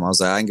shit to Sam. I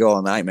was like, I can go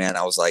all night, man.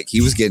 I was like,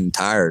 he was getting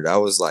tired. I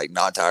was like,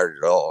 not tired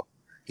at all.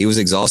 He was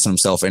exhausting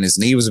himself, and his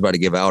knee was about to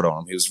give out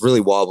on him. He was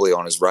really wobbly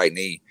on his right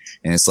knee.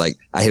 And it's like,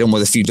 I hit him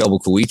with a few double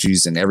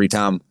Koichis, and every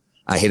time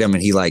I hit him,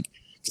 and he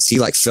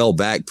fell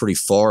back pretty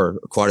far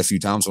quite a few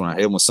times when I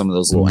hit him with some of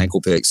those little ankle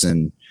picks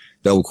and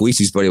double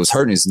Koichis, but it was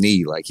hurting his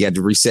knee. Like, he had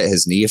to reset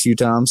his knee a few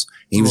times.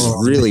 He was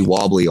really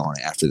wobbly on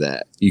it after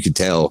that. You could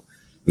tell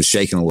he was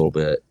shaking a little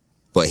bit,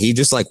 but he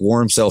just like wore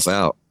himself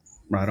out.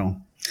 Right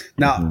on.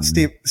 Now,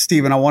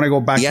 Steven, I want to go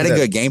back. He had a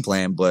good game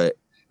plan, but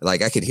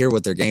like I could hear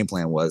what their game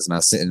plan was,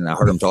 and I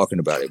heard them talking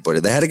about it.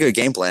 But they had a good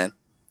game plan,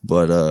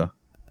 but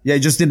it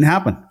just didn't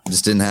happen.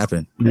 It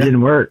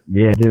didn't work.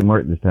 Yeah, it didn't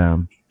work this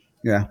time.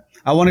 Yeah.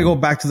 I want to go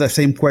back to the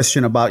same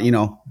question about,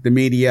 the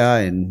media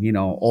and,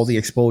 all the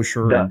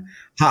exposure. Yeah. And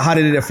how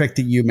did it affect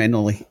you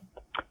mentally?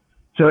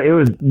 So it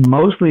was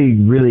mostly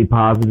really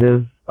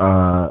positive,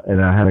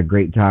 and I had a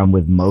great time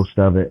with most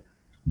of it.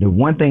 The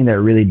one thing that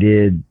really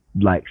did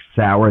like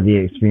sour the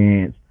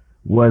experience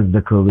was the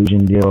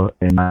collusion deal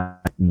and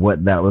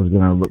what that was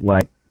going to look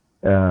like.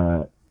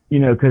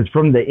 Because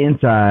from the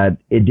inside,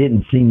 it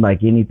didn't seem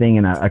like anything.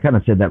 And I kind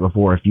of said that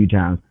before a few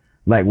times.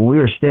 Like when we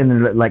were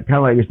standing, like kind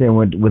of like you're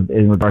saying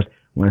in regards,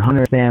 when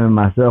Hunter, Sam, and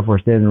myself were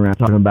standing around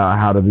talking about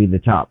how to be the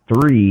top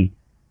three,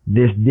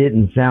 this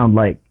didn't sound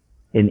like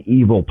an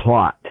evil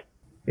plot.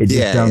 It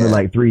just sounded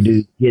like three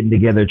dudes getting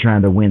together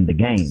trying to win the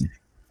game.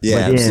 Yeah,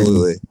 but then,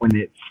 absolutely. When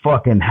it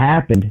fucking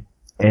happened,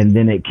 and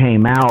then it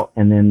came out,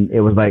 and then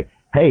it was like,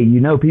 hey,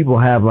 people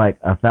have like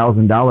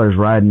 $1,000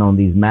 riding on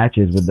these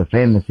matches with the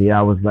fantasy.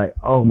 I was like,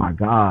 oh my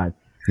God.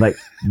 Like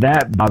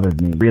that bothered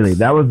me really.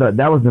 That was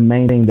the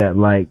main thing that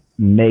like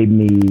made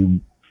me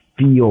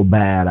feel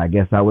bad, I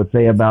guess I would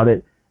say, about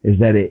it, is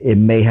that it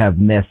may have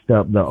messed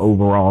up the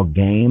overall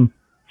game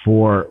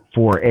for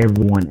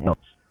everyone else.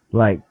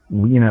 Like,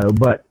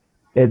 but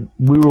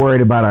we were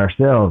worried about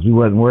ourselves. We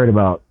wasn't worried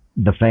about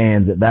the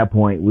fans at that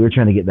point. We were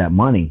trying to get that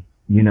money,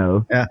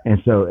 Yeah.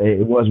 And so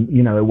it was,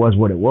 it was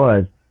what it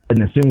was.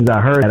 And as soon as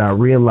I heard that, I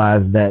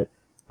realized that,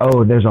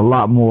 there's a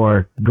lot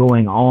more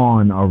going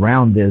on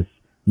around this,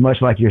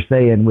 much like you're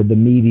saying with the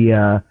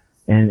media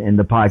and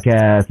the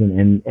podcast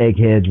and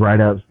Egghead's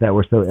write-ups that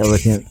were so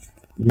eloquent,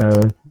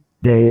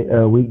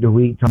 week to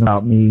week talking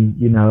about me,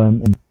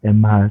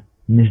 and my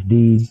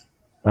misdeeds.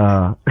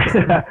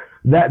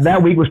 That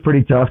week was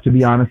pretty tough, to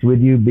be honest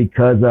with you,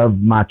 because of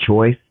my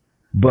choice.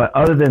 But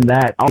other than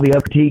that, all the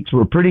other critiques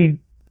were pretty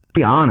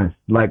honest.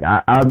 Like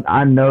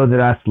I know that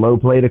I slow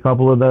played a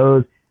couple of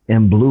those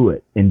and blew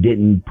it and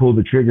didn't pull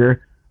the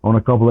trigger on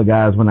a couple of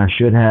guys when I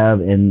should have,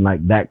 and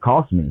like that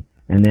cost me.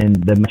 And then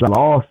the match I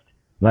lost,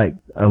 like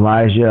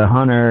Elijah,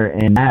 Hunter,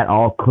 and Matt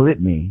all clipped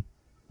me.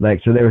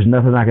 Like, so there was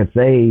nothing I could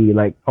say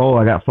like, oh,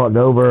 I got fucked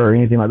over or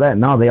anything like that.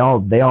 No, they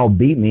all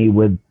beat me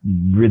with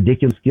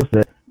ridiculous skill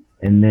set.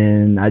 And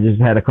then I just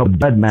had a couple of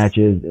dud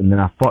matches, and then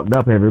I fucked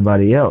up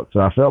everybody else. So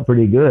I felt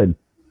pretty good,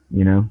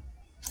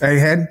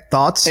 Egghead,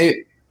 thoughts?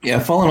 Hey, Yeah,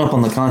 following up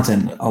on the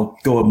content, I'll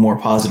go a more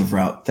positive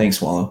route.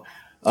 Thanks, Wallow.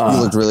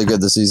 You looked really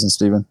good this season,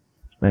 Steven.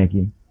 Thank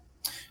you.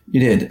 You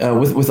did.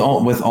 With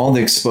all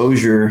the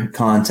exposure,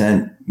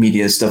 content,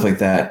 media, stuff like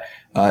that,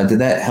 did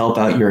that help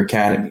out your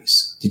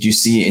academies? Did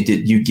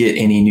you get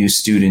any new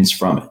students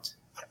from it?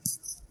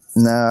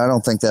 No, I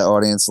don't think that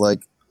audience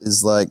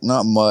is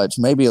not much.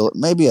 Maybe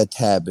a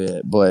tad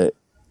bit, but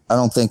I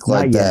don't think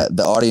that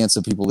the audience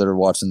of people that are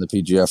watching the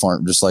PGF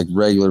aren't just like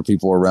regular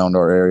people around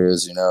our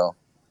areas, you know.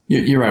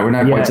 You're right. We're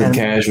not quite to the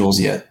casuals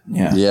yet.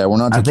 Yeah, we're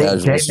not to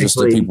casuals, just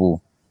the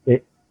people.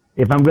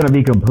 If I'm going to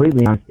be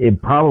completely honest,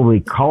 it probably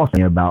cost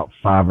me about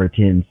 5 or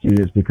 10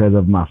 students because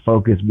of my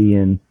focus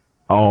being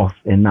off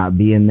and not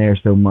being there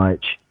so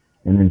much,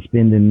 and then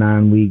spending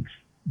 9 weeks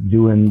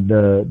doing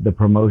the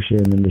promotion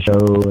and the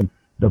show and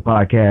the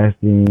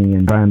podcasting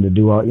and trying to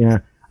do all.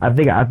 I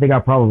think I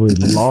probably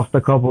lost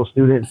a couple of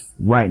students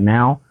right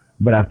now,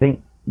 but I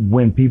think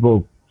when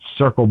people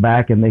circle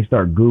back and they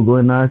start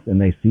Googling us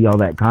and they see all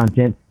that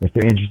content, if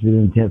they're interested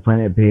in 10th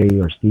Planet Pay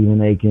or Stephen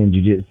Eakin,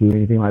 Jiu-Jitsu,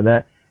 anything like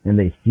that, and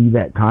they see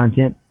that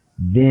content,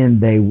 then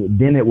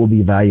it will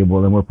be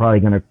valuable, and we're probably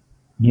going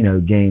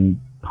to, gain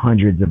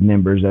hundreds of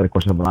members over the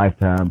course of a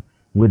lifetime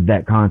with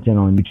that content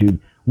on YouTube,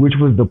 which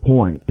was the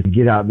point, to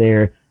get out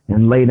there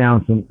and lay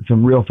down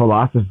some real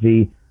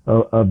philosophy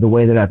of the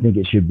way that I think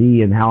it should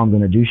be and how I'm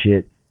going to do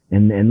shit,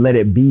 and let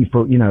it be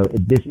for,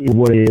 this is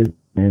what it is,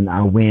 and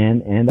I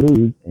win and I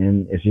lose,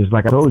 and it's just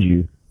like I told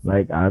you,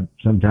 like I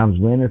sometimes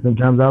win and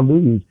sometimes I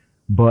lose,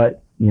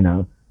 but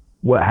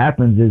what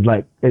happens is,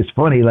 like, it's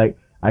funny, like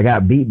I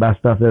got beat by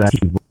stuff that I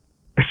keep.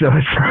 So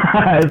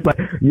it's like,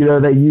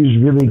 they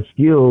use really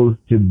skills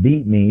to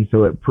beat me.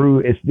 So it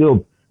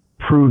still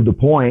proved the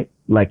point.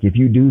 Like, if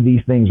you do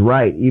these things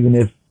right, even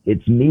if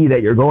it's me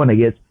that you're going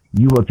against,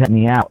 you will take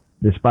me out,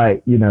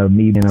 despite, me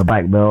being a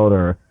black belt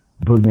or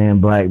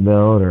boogeyman black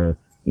belt or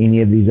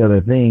any of these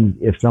other things.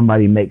 If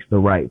somebody makes the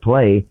right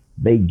play,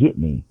 they get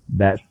me.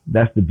 That's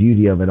the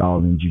beauty of it all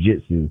in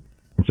jiu-jitsu.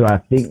 And so I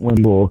think when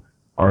people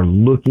are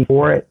looking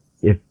for it,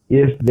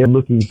 if they're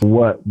looking for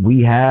what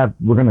we have,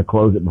 we're going to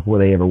close it before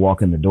they ever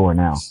walk in the door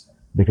now,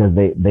 because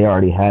they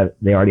already have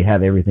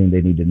everything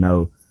they need to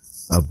know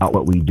about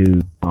what we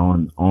do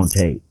on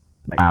tape,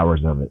 like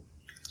hours of it.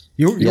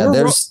 Go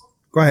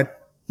ahead.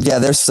 Yeah,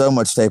 there's so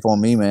much tape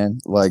on me, man.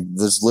 Like,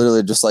 there's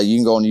literally just like, you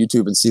can go on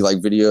YouTube and see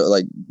like video,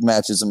 like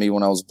matches of me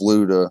when I was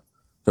blue to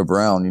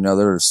brown.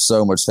 There's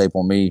so much tape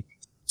on me.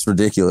 It's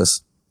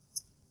ridiculous.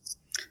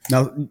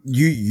 Now,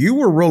 you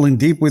were rolling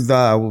deep with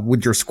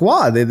your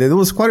squad. There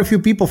was quite a few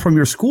people from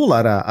your school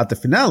at the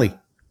finale.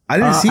 I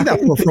didn't see that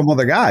from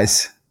other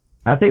guys.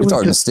 I think we're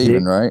talking to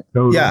Steven, right?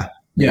 Yeah,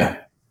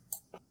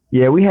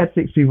 we had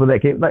 6 people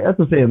that came. Like, that's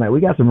what I'm saying. Like, we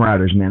got some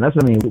riders, man. That's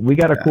what I mean. We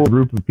got a cool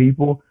group of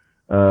people,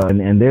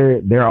 and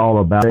they're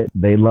all about it.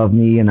 They love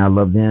me, and I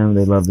love them.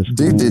 They love the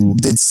school. Dude,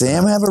 did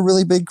Sam have a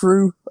really big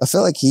crew? I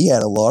feel like he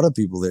had a lot of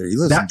people there. He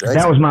lives in Jackson.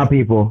 That was my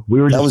people.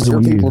 That was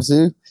your people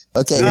too.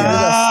 Okay. Who did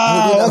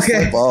I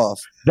okay. flip off?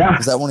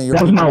 Was that one of your?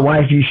 That was my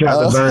wife. You shot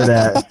the bird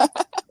at.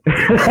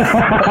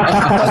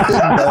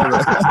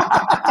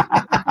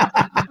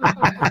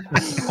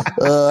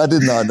 I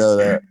did not know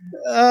that.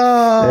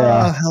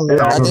 I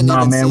didn't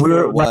even see who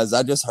it was.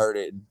 I just heard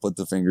it and put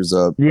the fingers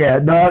up. Yeah,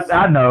 no,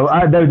 I know.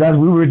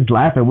 We were just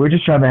laughing. We were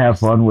just trying to have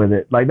fun with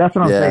it. Like, that's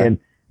what I'm saying.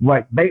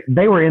 Like,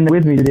 they were in there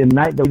with me the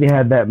night that we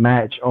had that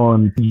match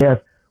on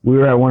PF. We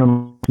were at one of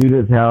my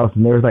students' house,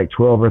 and there was like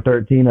 12 or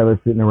 13 of us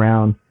sitting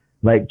around,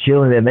 like,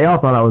 chilling, and they all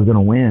thought I was going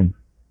to win.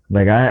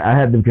 Like, I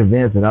had them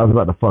convinced that I was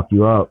about to fuck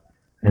you up.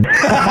 And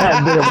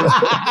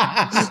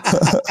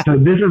so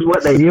this is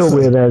what they deal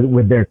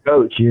with their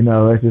coach,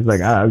 It's just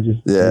like, I was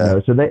just,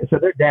 so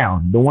they're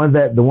down. The ones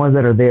that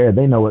are there,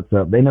 they know what's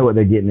up. They know what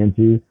they're getting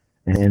into,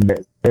 and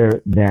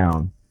they're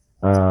down.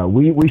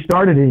 We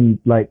started in,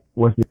 like,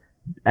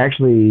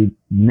 actually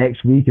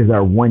next week is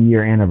our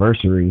 1-year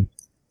anniversary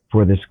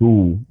for the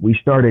school. We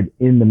started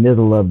in the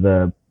middle of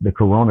the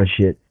Corona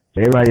shit.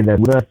 So everybody that's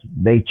with us,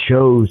 they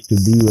chose to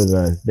be with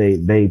us.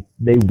 They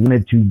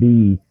wanted to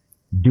be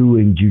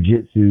doing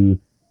jiu-jitsu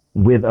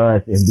with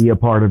us and be a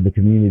part of the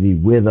community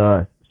with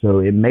us. So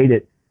it made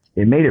it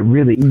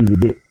really easy to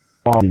get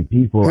quality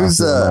people. Who's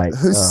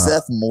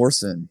Seth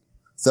Morrison?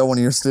 Is that one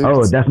of your students?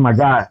 Oh, that's my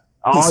guy.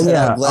 Oh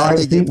yeah.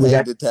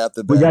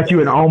 We got you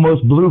an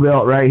almost blue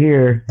belt right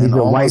here. He's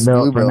a white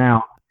belt for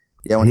now.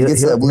 Yeah, when he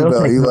gets that blue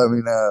belt, you let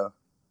me know.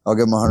 I'll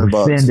give him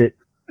 $100. Send it.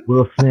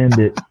 We'll send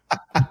it.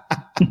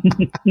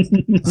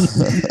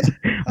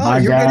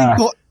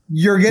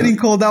 You're getting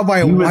called out by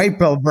a white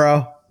belt,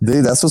 bro.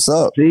 Dude, that's what's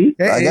up. See?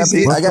 I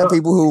got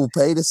people who will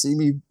pay to see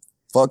me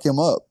fuck him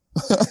up.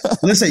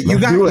 Listen, you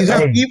got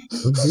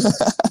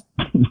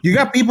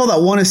people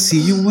that want to see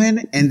you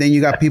win, and then you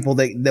got people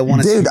that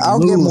want to see you I'll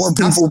lose. Get more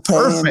people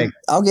paying. Perfect.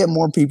 I'll get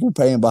more people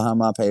paying behind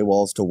my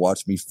paywalls to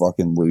watch me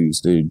fucking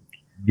lose, dude.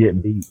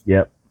 Get beat.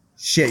 Yep.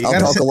 Shit,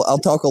 I'll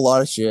talk a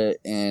lot of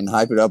shit and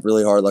hype it up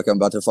really hard like I'm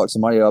about to fuck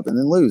somebody up and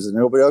then lose, and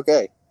it'll be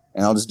okay.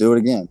 And I'll just do it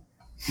again.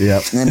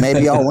 Yep. And then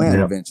maybe I'll win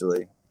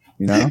eventually.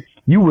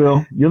 You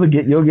will. You'll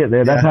get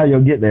there. That's how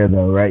you'll get there,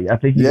 though, right? I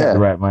think you got the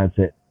right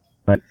mindset.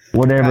 But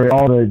whatever,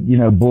 all the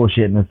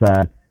bullshitting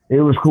aside,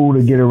 it was cool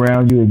to get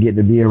around you and get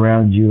to be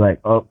around you like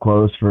up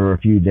close for a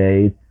few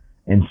days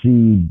and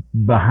see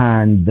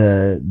behind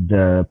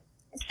the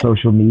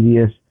social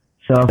media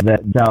stuff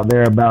that's out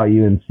there about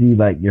you and see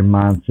like your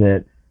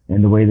mindset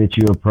and the way that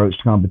you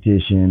approached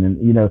competition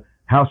and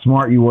how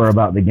smart you were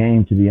about the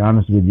game, to be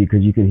honest with you,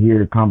 because you could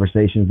hear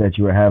conversations that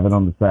you were having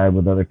on the side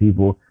with other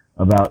people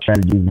about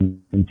strategies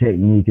and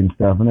technique and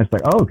stuff. And it's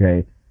like, oh,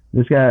 okay,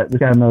 this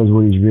guy knows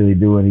what he's really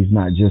doing. He's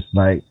not just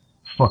like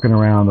fucking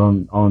around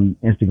on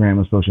Instagram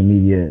and social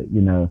media,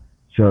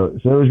 So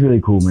it was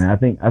really cool, man. I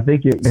think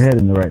you're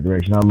headed in the right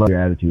direction. I love your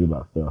attitude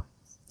about stuff.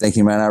 Thank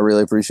you, man. I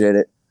really appreciate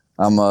it.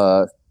 I'm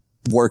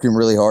working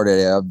really hard at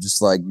it. I'm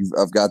just like,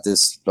 I've got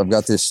this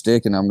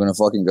shtick and I'm gonna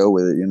fucking go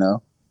with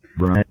it,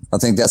 Right. I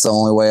think that's the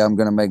only way I'm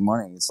gonna make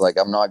money. It's like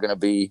I'm not gonna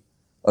be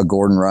a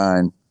Gordon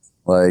Ryan.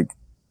 Like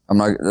I'm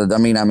not. I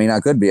mean,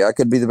 I could be. I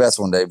could be the best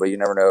one day, but you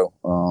never know.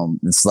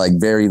 It's like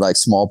very like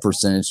small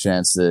percentage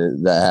chance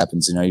that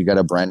happens. You got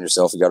to brand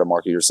yourself. You got to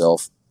market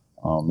yourself.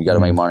 You got to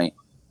make money.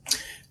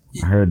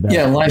 I heard that.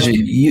 Yeah, Elijah,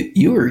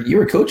 you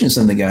were coaching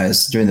some of the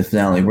guys during the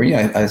finale. Were you?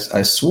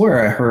 I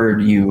swear I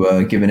heard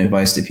you giving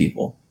advice to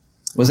people.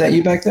 Was that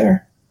you back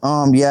there?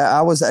 Yeah,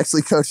 I was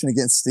actually coaching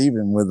against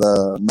Steven with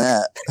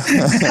Matt.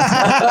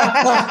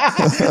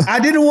 I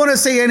didn't want to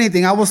say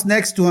anything. I was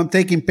next to him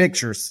taking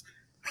pictures.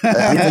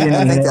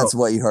 I think that's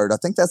what you heard. I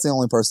think that's the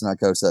only person I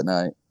coached that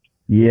night.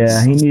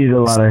 Yeah, he needed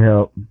a lot of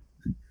help.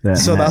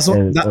 That's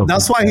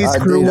why his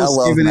crew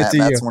was giving it to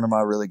you. That's one of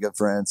my really good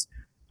friends.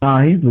 Oh,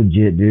 he's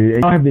legit,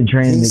 dude. I've been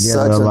training together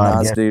such a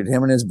lot. Nice dude.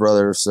 Him and his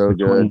brother are so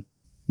good.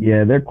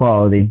 Yeah, they're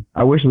quality.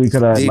 I wish we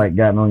could have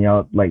gotten on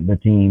y'all like the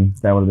team.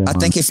 That would have been. I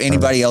think if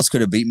anybody else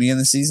could have beat me in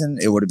the season,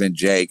 it would have been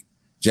Jake.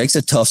 Jake's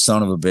a tough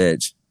son of a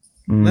bitch.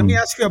 Let me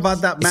ask you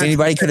about that match. If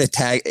anybody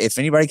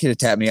could have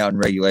tapped me out in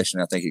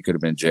regulation, I think it could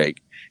have been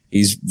Jake.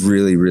 He's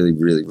really, really,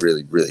 really,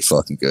 really, really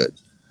fucking good.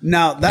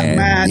 Now that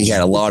match, he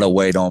had a lot of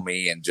weight on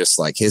me, and just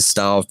like his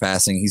style of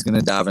passing, he's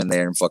gonna dive in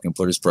there and fucking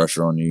put his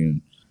pressure on you.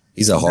 And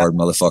he's a hard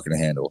motherfucker to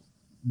handle.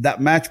 That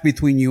match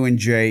between you and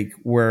Jake,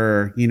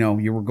 where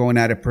you were going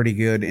at it pretty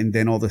good, and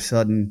then all of a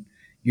sudden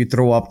you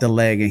throw up the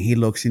leg, and he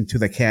looks into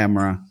the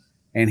camera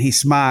and he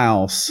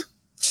smiles.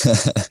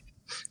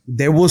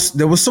 There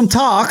was some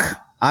talk.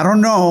 I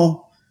don't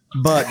know,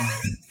 but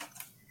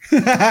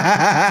look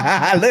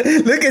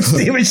at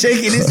Steven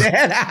shaking his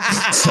head.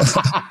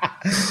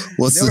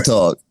 What's the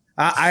talk?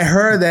 I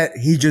heard that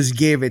he just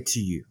gave it to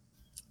you.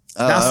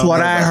 That's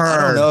what I heard.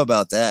 I don't know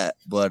about that,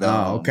 but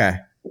okay.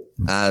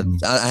 I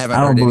haven't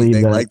heard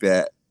anything like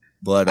that.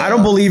 But I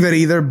don't believe it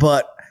either.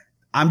 But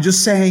I'm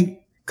just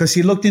saying, because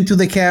he looked into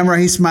the camera,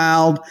 he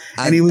smiled,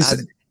 and he was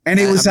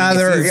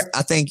either.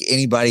 I think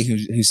anybody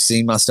who's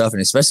seen my stuff,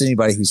 and especially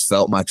anybody who's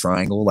felt my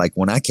triangle, like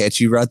when I catch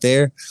you right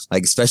there,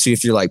 like especially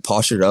if you're like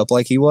postured up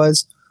like he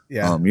was,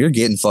 you're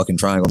getting fucking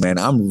triangle, man.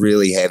 I'm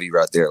really heavy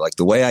right there. Like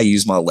the way I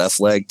use my left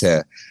leg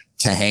to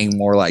hang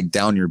more like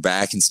down your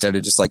back instead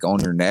of just like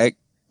on your neck.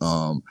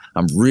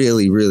 I'm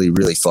really, really,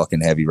 really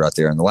fucking heavy right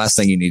there. And the last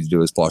thing you need to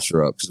do is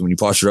posture up, because when you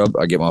posture up,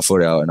 I get my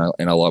foot out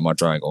and I love my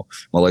triangle.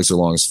 My legs are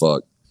long as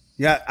fuck.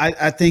 Yeah,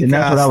 I think and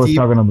that's what I was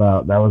talking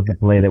about. That was the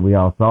play that we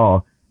all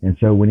saw. And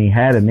so when he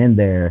had him in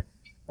there,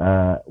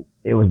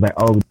 it was like,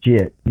 oh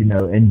shit,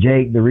 And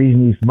Jake, the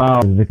reason he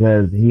smiled is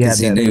because he had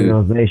that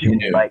realization.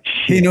 Like,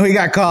 shit. He knew he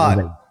got caught.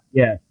 Like,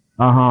 yeah.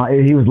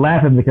 He was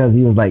laughing because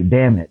he was like,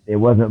 damn it. It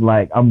wasn't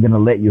like, I'm gonna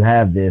let you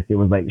have this. It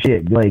was like,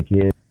 shit, good play,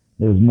 kid.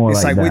 It was more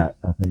like that,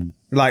 I think.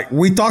 Like,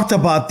 we talked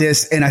about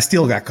this, and I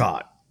still got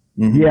caught.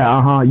 Mm-hmm.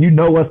 Yeah, You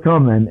know what's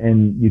coming,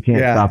 and you can't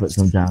stop it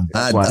sometimes.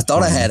 I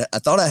thought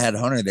I had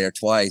Hunter there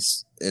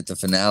twice at the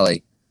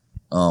finale.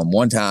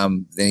 One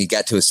time, then he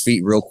got to his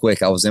feet real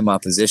quick. I was in my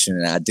position,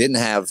 and I didn't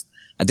have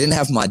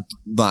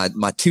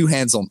my two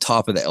hands on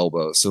top of the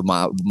elbow. So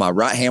my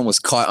right hand was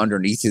caught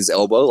underneath his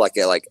elbow, like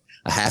a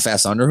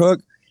half-ass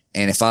underhook.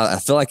 And I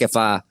feel like if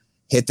I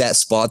hit that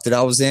spot that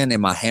I was in and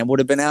my hand would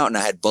have been out and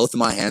I had both of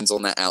my hands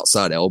on that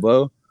outside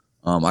elbow,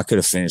 I could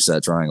have finished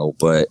that triangle.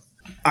 But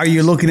are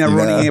you looking at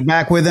running it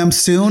back with him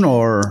soon,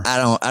 or? I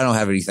don't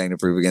have anything to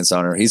prove against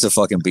Hunter. He's a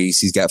fucking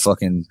beast. He's got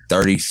fucking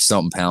 30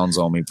 something pounds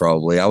on me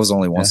probably. I was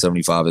only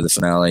 175 at the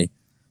finale.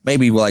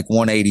 Maybe like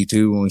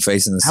 182 when we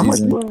faced in the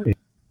season.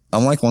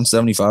 I'm like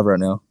 175 right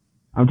now.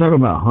 I'm talking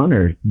about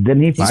Hunter.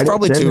 Didn't he fight? He's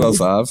probably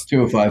 205.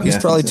 205. He's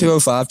probably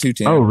 205,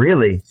 210. Oh,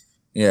 really?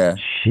 Yeah.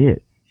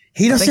 Shit.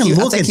 He doesn't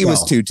look. I think he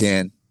was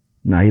 210.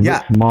 No, he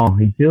looks small.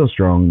 He feels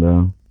strong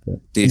though.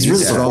 Dude, he's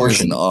really strong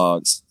in the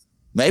Ogs.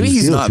 Maybe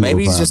he's not.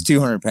 Maybe he's just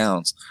 200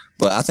 pounds.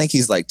 But I think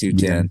he's like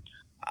 210.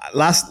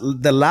 Yeah.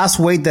 The last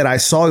weight that I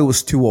saw, it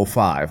was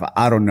 205.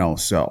 I don't know.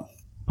 So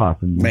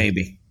possibly.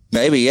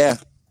 Maybe. Yeah.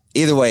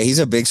 Either way, he's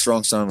a big,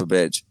 strong son of a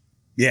bitch.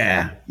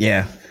 Yeah.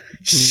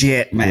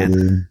 Shit,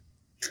 man.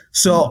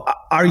 So,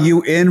 are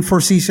you in for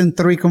season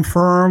 3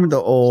 confirmed,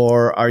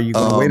 or are you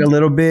going to wait a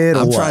little bit?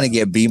 I'm trying to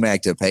get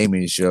BMAC to pay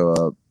me to show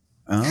up.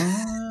 Oh.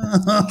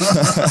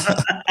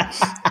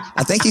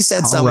 I think he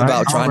said something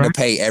about trying to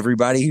pay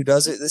everybody who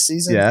does it this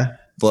season. Yeah.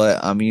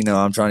 But I'm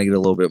trying to get a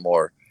little bit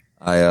more.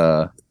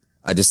 I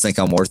just think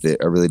I'm worth it.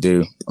 I really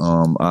do.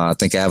 I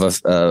think I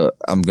have I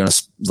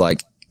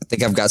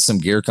think I've got some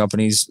gear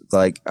companies.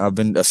 Like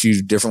a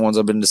few different ones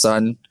I've been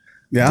deciding.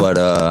 Yeah. But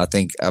I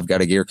think I've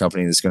got a gear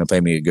company that's going to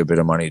pay me a good bit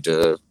of money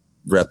to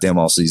rep them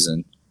all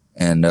season.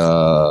 And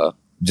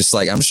just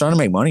like, I'm just trying to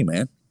make money,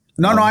 man.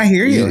 No, I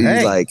hear you.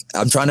 Hey. Like,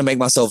 I'm trying to make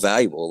myself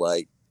valuable.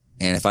 Like,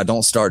 and if I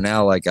don't start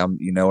now, like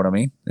you know what I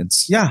mean?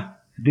 It's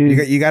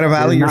dude. You got to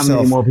value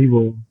yourself. More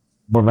people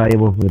more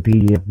valuable for the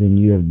PDF than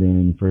you have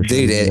been for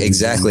sure. Dude,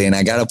 exactly. And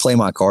I got to play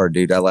my card,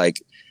 dude. I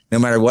like, no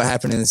matter what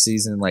happened in the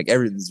season, like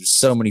there's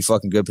so many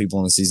fucking good people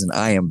in the season.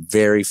 I am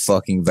very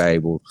fucking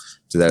valuable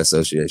to that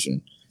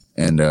association.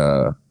 And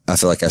I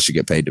feel like I should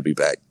get paid to be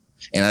back.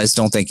 And I just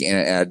don't think,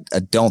 I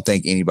don't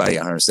think anybody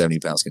 170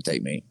 pounds can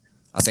take me.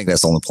 I think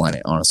that's on the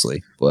planet,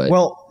 honestly. But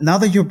well, now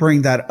that you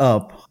bring that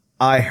up,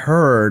 I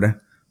heard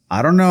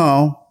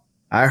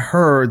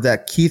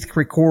that Keith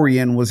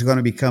Krikorian was going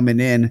to be coming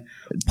in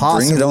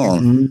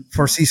possibly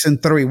for season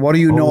 3. What do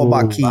you know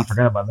about Keith? I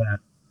forgot about that.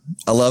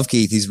 I love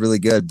Keith. He's really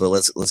good, but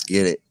let's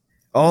get it.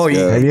 Oh,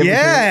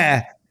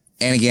 yeah.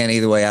 And again,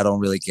 either way, I don't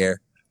really care.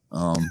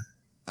 Have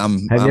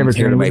you ever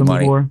here to make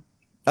money. Before?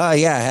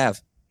 Yeah, I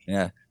have.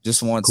 Yeah.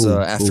 Just once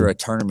after a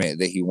tournament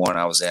that he won,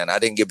 I was in. I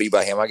didn't get beat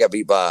by him. I got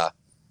beat by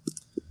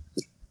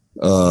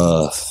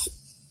I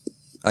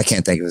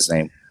can't think of his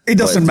name. It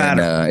doesn't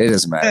matter. It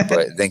doesn't matter.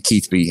 But then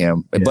Keith beat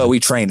him. Yeah. But we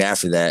trained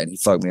after that, and he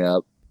fucked me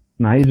up.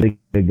 No, he's a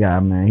good guy,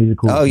 man. He's a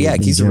cool. Oh yeah,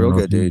 Keith's a real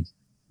good dude.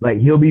 Like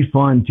he'll be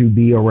fun to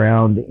be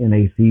around in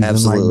a season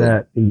like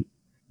that.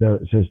 So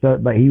stuff,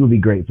 but he would be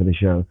great for the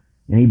show,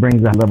 and he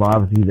brings that level.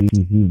 Obviously, the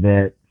ACC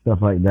vet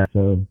stuff like that.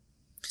 So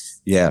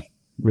yeah,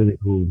 really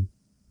cool.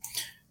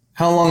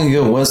 How long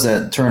ago was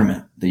that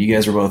tournament that you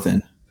guys were both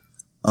in?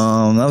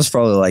 That was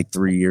probably like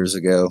 3 years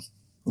ago.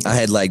 I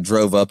had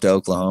drove up to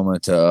Oklahoma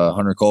to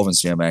Hunter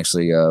Colvin's gym,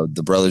 actually,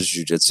 the Brothers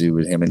Jiu-Jitsu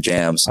with him and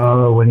Jams.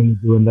 Oh, when he was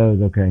doing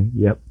those, okay,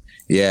 yep.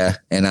 Yeah,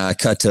 and I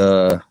cut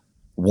to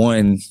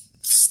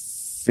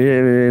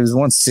it was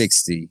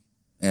 160,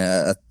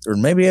 or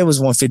maybe it was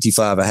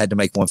 155. I had to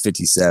make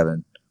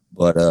 157,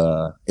 but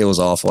it was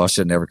awful. I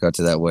should have never cut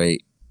to that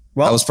weight.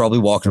 Well, I was probably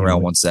walking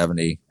around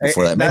 170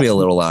 before that, maybe a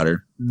little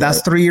lighter.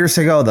 That's 3 years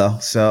ago, though.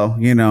 So,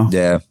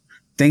 yeah,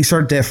 things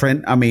are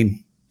different. I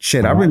mean,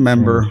 shit, I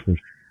remember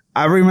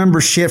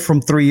shit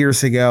from 3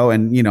 years ago,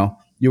 and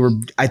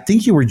I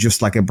think you were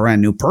just like a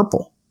brand new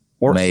purple,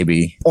 or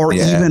maybe, or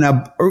even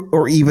a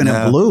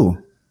blue.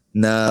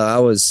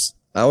 No,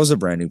 I was a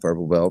brand new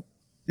purple belt.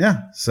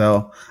 Yeah.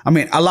 So, I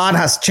mean, a lot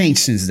has changed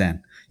since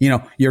then.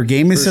 Your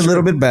game is a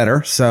little bit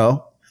better.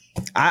 So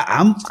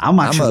I'm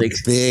actually a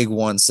big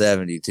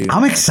 170 too.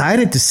 I'm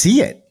excited to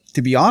see it,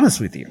 to be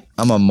honest with you.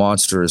 I'm a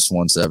monstrous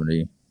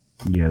 170.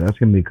 Yeah, that's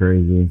going to be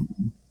crazy.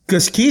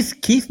 Because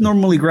Keith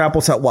normally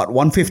grapples at what,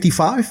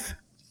 155?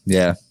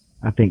 Yeah.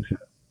 I think so.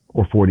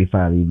 Or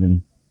 45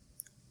 even.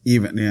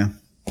 Yeah.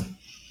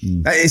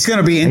 It's going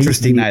to be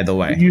interesting either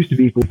way. He used to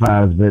be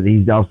 45s, but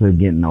he's also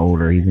getting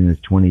older. He's in his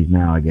 20s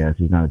now, I guess.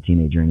 He's not a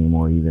teenager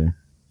anymore either.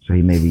 So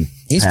he may be.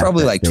 He's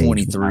probably like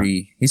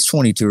 23. He's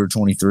 22 or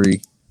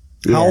 23.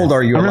 How old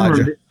are you,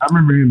 Elijah? I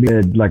remember him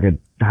being like a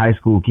high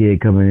school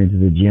kid coming into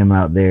the gym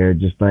out there,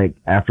 just like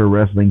after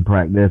wrestling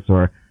practice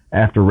or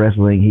after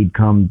wrestling, he'd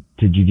come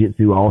to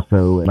jiu-jitsu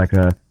also like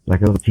a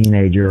little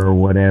teenager or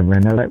whatever.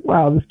 And they're like,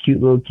 wow, this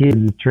cute little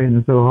kid is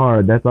training so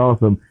hard. That's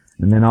awesome.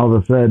 And then all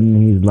of a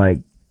sudden he's like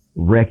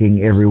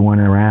wrecking everyone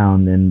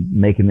around and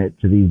making it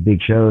to these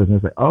big shows. And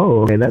it's like,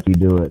 oh, okay, that's how you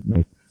do it.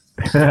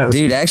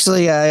 Dude,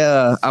 actually,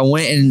 I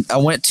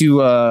went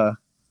to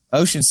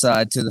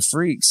Oceanside to the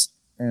Freaks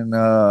and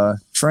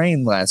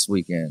trained last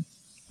weekend.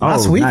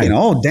 Last weekend? Nice.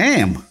 Oh,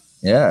 damn.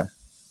 Yeah.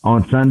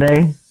 On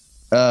Sunday?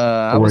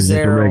 I was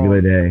there a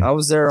regular day? I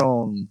was there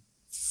on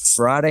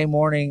Friday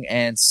morning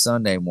and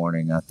Sunday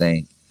morning, I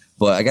think.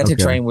 But I got to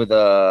train with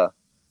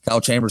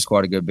Kyle Chambers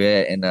quite a good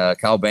bit, and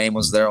Kyle Bain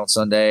was there on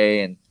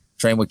Sunday, and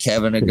trained with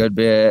Kevin a good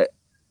bit,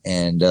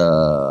 and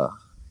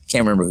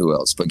can't remember who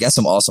else, but got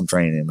some awesome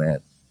training in, man.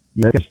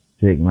 That's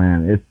sick,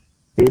 man.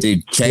 It's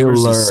dude,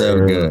 Chambers is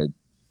so good.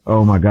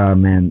 Oh my god,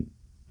 man.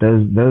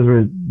 Those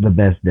were the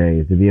best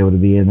days, to be able to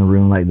be in a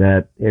room like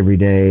that every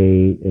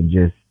day and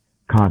just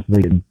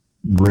constantly getting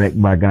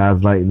wrecked by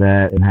guys like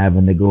that and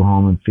having to go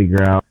home and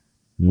figure out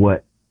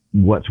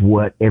what's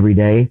what every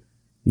day.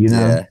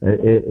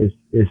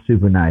 It's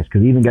super nice,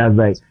 because even guys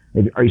like,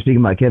 are you speaking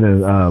about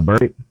Kevin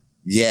Burdick?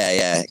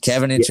 Yeah.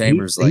 Kevin and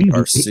Chambers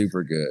are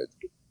super good.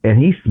 And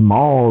he's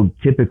small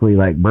typically.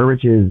 Like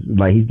Burbage is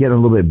like, he's getting a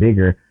little bit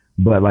bigger,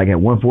 but like at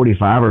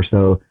 145 or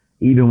so,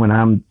 even when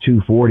I'm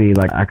 240,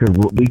 like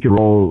we could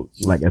roll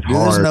like as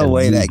hard. There's no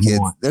way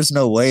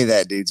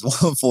that dude's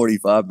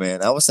 145,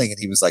 man. I was thinking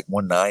he was like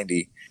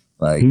 190.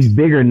 Like, he's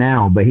bigger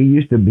now, but he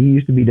used to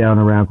be down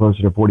around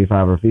closer to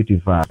 45 or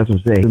 55. That's what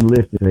I'm saying. He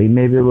lifted, so he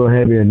may be a little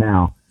heavier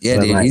now. Yeah,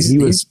 but dude, like,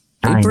 he's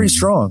pretty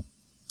strong,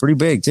 pretty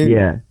big too.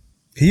 Yeah,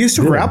 he used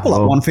to grapple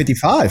at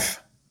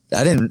 155.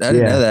 I didn't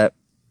know that.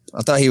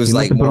 I thought he was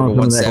like more of a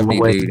 170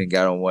 dude and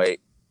got on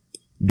weight.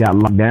 Got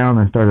locked down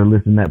and started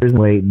lifting that prison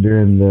weight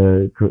during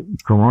the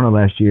corona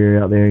last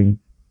year out there in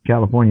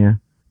California.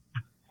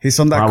 He's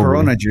on that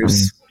corona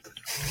juice.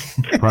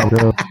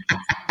 Probably.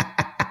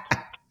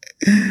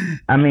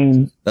 I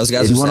mean, those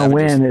guys if you want to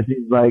win, it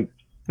seems like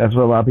that's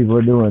what a lot of people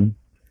are doing.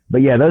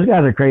 But yeah, those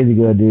guys are crazy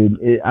good,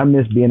 dude. I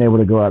miss being able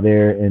to go out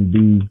there and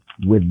be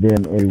with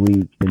them every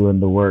week and doing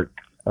the work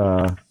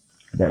that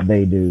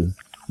they do.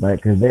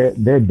 Like, cause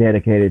they're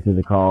dedicated to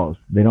the cause.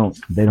 They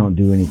don't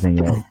do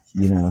anything else,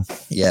 you know?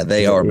 Yeah,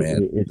 they are,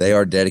 man. They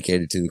are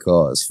dedicated to the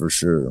cause for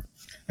sure.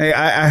 Hey,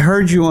 I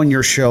heard you on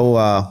your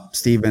show,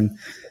 Stephen,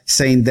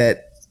 saying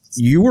that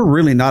you were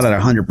really not at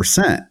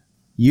 100%.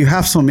 You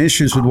have some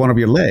issues with one of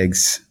your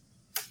legs.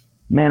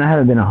 Man, I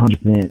haven't been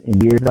 100%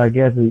 in years, I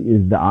guess,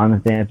 is the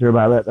honest answer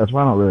about that. That's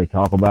why I don't really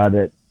talk about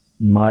it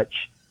much.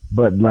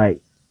 But,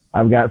 like,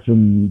 I've got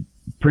some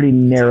pretty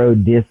narrow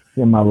discs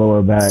in my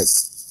lower back,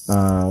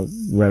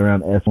 right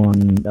around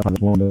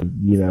S1,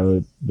 you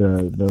know,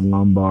 the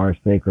lumbar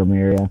sacrum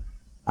area.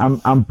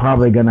 I'm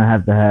probably going to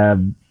have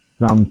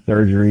some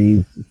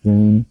surgeries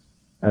soon,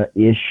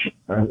 ish,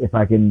 if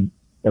I can,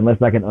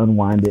 unless I can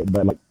unwind it.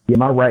 But, like, yeah,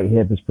 my right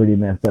hip is pretty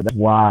messed up. That's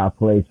why I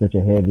play such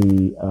a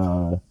heavy,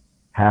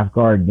 half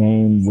guard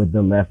game with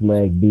the left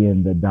leg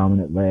being the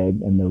dominant leg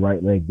and the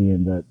right leg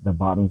being the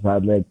bottom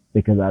side leg,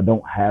 because I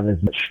don't have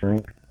as much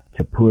strength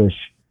to push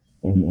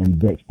and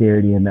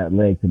dexterity in that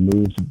leg to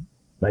move.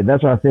 Like,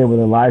 that's what I said with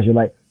Elijah,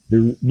 like,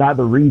 not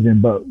the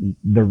reason, but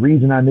the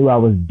reason I knew I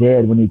was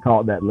dead when he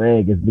caught that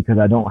leg is because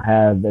I don't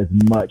have as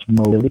much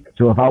mobility.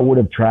 So if I would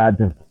have tried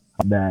to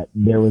that,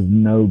 there was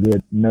no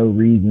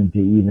reason to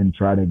even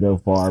try to go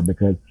far,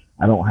 because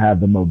I don't have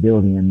the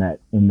mobility in that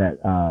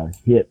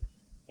hip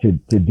to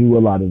do a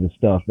lot of the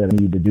stuff that I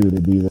need to do to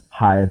be the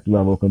highest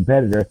level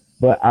competitor.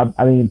 But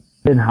I mean,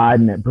 been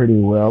hiding it pretty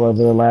well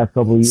over the last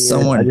couple of years.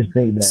 I just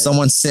think that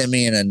someone sent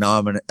me an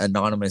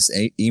anonymous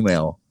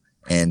email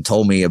and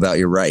told me about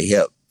your right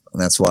hip,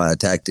 and that's why I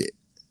attacked it.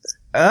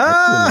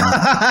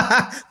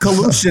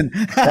 Collusion.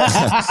 Nobody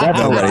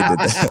did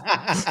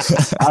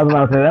that. I was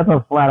about to say, that's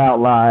a flat out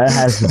lie. It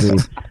has to be.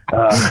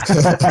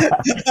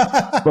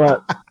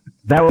 But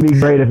that would be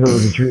great if it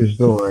was a true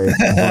story.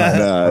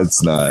 No,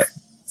 it's not.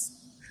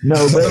 No,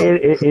 but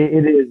it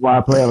is why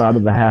I play a lot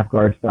of the half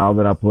guard style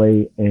that I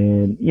play,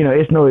 and you know,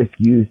 it's no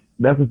excuse.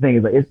 That's the thing,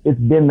 is like it's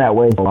been that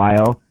way for a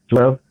while,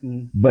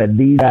 but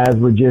these guys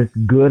were just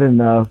good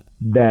enough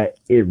that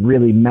it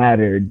really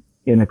mattered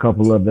in a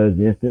couple of those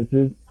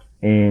instances,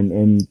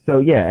 and so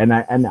yeah, and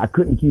I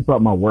couldn't keep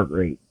up my work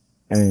rate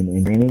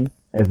and training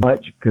as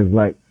much, because,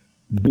 like,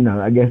 you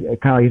know, I guess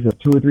kind of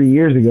like you said, 3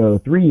 years ago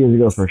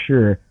for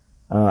sure,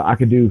 I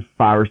could do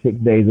 5 or 6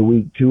 days a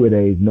week,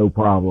 2-a-days, no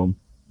problem.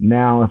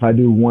 Now, if I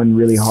do one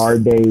really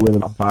hard day with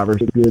about 5 or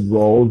 6 good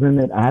rolls in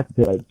it, I have to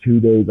take like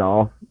 2 days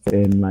off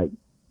and like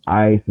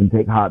ice and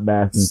take hot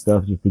baths and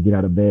stuff just to get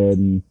out of bed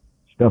and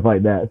stuff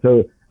like that.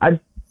 So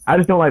I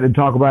just don't like to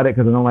talk about it,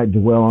 because I don't like to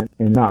dwell on it,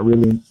 and not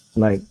really,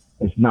 like,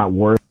 it's not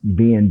worth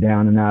being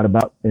down and out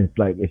about. It's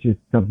like, it's just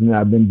something that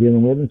I've been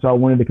dealing with, and so I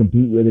wanted to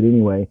compete with it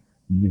anyway.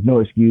 There's no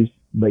excuse.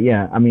 But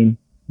yeah, I mean,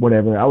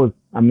 whatever.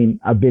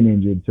 I've been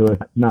injured, so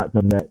it's not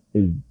something that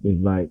is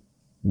like,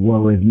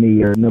 woe is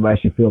me, or nobody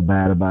should feel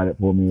bad about it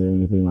for me or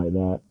anything like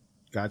that.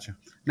 Gotcha.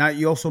 Now,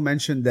 you also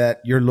mentioned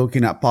that you're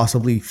looking at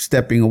possibly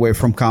stepping away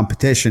from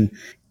competition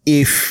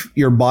if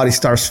your body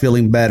starts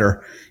feeling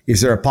better.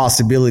 Is there a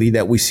possibility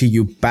that we see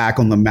you back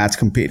on the mats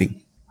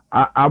competing?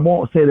 I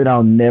won't say that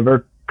I'll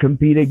never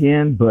compete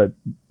again, but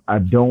I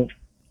don't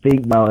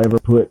think I'll ever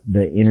put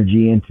the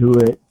energy into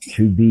it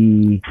to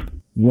be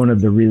one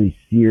of the really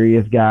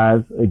serious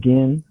guys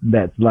again,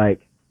 that's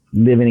like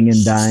living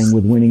and dying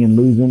with winning and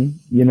losing,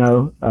 you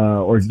know,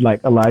 or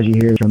like Elijah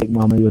here trying to make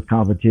money with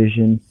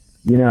competition.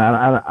 You know,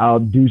 I'll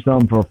do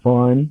something for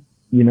fun,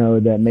 you know,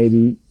 that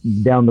maybe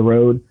down the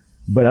road,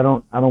 but I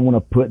don't want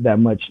to put that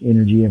much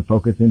energy and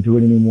focus into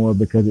it anymore,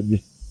 because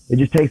it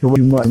just takes away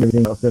too much of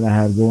everything else that I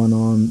have going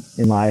on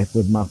in life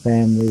with my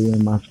family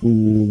and my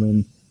school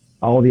and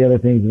all the other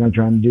things that I'm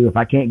trying to do. If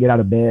I can't get out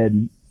of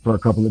bed for a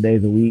couple of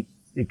days a week,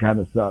 it kind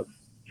of sucks.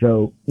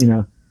 So, you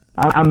know,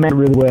 I meant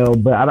really well,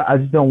 but I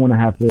just don't want to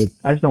have to.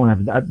 That's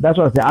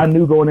what I said. I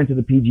knew going into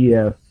the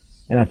PGF,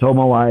 and I told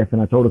my wife,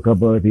 and I told a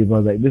couple other people, I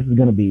was like, this is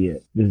going to be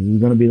it. This is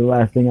going to be the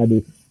last thing I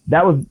do.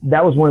 That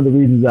was one of the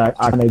reasons I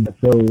kind of got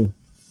so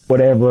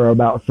whatever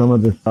about some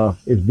of the stuff,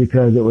 is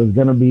because it was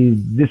going to be,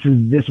 this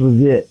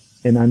was it.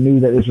 And I knew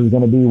that this was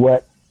going to be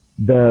what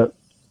the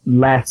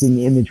lasting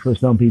image for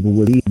some people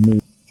would be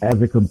me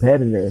as a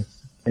competitor.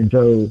 And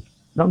so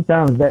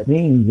sometimes that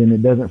means, and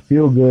it doesn't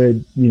feel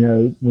good, you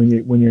know,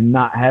 when you're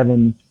not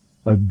having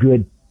a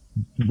good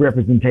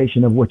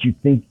representation of what you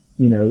think,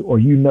 you know, or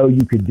you know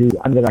you could do.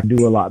 I know that I could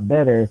do a lot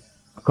better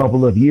a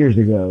couple of years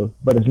ago,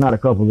 but it's not a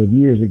couple of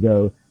years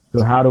ago.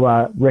 So how do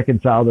I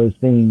reconcile those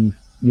things,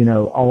 you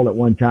know, all at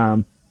one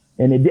time?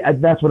 And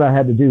that's what I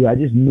had to do. I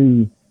just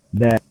knew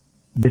that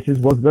this is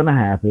what's going to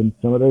happen.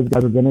 Some of those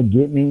guys are going to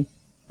get me.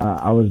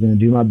 I was going to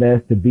do my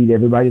best to beat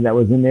everybody that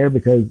was in there,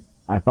 because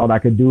I thought I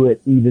could do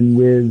it even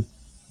with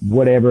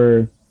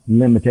whatever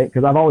limitation,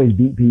 because I've always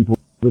beat people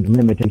with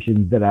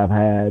limitations that I've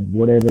had,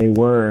 whatever they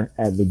were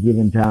at the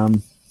given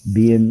time,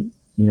 being,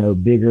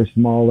 bigger,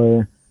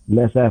 smaller,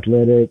 less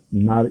athletic,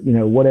 not,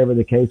 whatever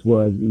the case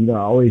was, I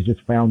always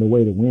just found a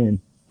way to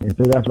win. And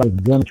so that's what I was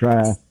going to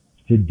try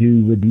to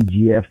do with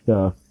DGF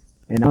stuff.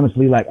 And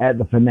honestly, like at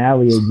the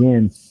finale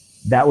again,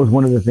 that was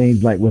one of the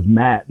things, like with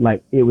Matt,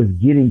 like it was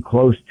getting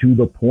close to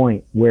the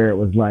point where it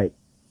was like,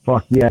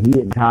 fuck yeah, he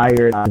getting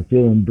tired. I was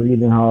feeling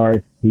breathing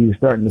hard. He was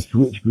starting to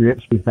switch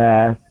grips too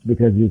fast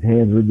because his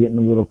hands were getting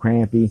a little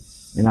crampy.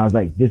 And I was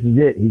like, this is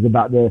it. He's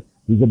about to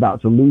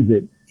lose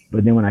it.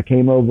 But then when I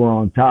came over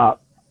on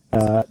top,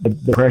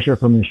 the pressure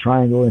from his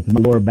triangle into my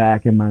lower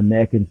back and my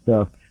neck and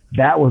stuff,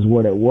 that was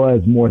what it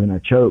was more than a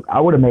choke.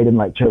 I would have made him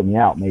like choke me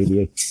out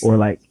maybe, or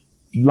like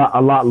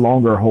a lot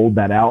longer hold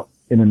that out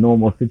in a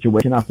normal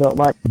situation, I felt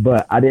like,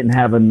 but I didn't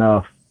have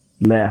enough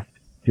left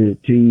to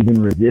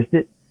even resist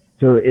it.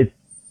 So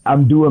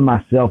I'm doing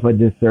myself a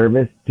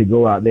disservice to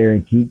go out there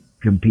and keep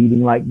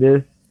competing like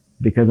this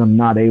because I'm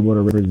not able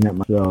to represent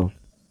myself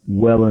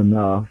well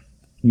enough,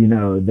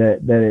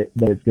 that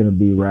it's going to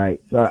be right.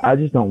 So I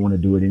just don't want to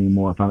do it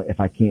anymore if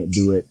I can't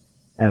do it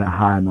at a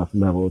high enough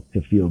level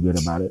to feel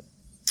good about it.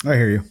 I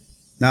hear you.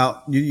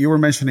 Now, you were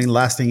mentioning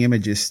lasting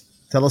images.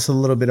 Tell us a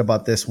little bit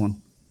about this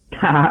one.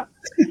 Look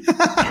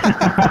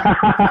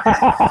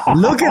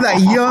at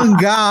that young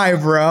guy,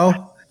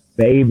 bro.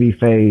 Baby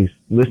face.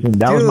 Listen,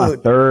 that was my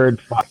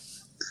third fight.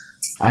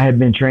 I had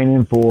been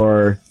training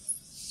for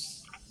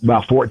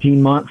about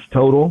 14 months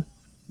total.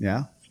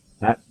 Yeah.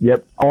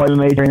 Yep. All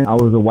MMA training. I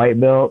was a white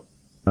belt.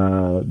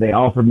 They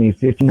offered me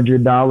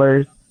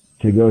 $1,500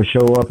 to go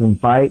show up and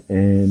fight,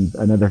 and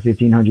another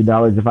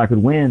 $1,500 if I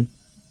could win.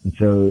 And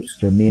so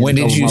me and my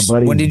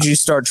buddy. When did you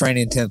start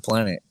training 10th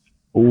Planet?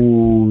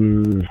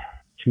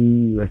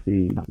 Let's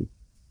see,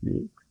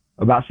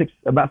 about 6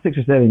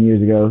 or 7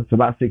 years ago. So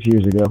about 6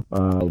 years ago,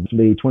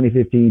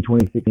 2015,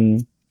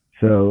 2016.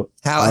 So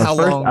how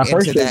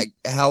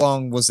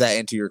long was that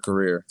into your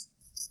career?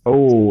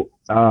 Doing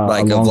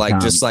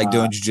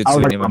jiu-jitsu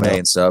and MMA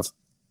and stuff.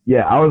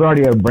 Yeah, I was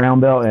already a brown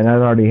belt, and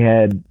I'd already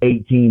had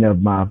 18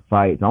 of my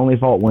fights. I only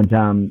fought one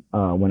time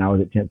when I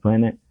was at 10th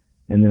Planet,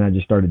 and then I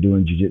just started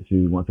doing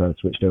jiu-jitsu once I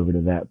switched over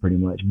to that. Pretty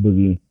much,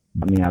 Boogie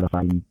got me out of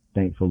fighting,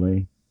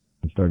 thankfully.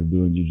 I started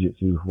doing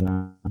jiu-jitsu.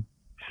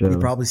 So you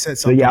probably said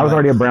something. So yeah, I was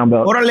already a brown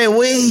belt. Orale,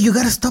 wait, you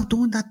gotta stop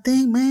doing that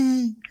thing,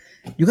 man.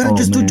 You gotta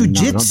just do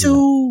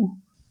jiu-jitsu.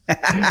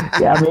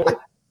 Yeah, I mean,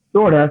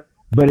 sorta.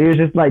 But it was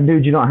just like,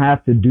 dude, you don't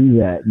have to do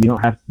that. You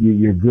don't have to.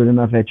 You're good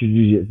enough at your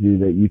jiu-jitsu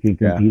that you can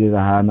compete at a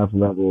high enough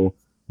level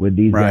with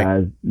these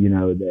guys.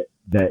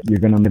 That you're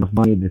gonna make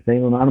money, the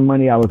same amount of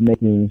money I was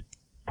making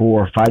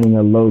for fighting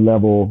a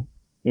low-level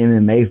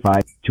MMA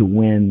fight to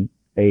win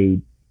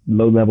a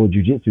low-level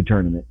jiu-jitsu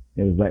tournament.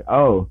 It was like,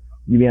 oh,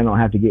 you mean I don't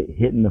have to get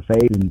hit in the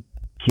face and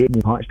kicked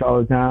and punched all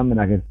the time, and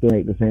I can still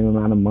make the same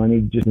amount of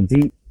money just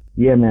compete?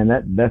 Yeah, man,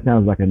 that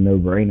sounds like a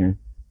no-brainer.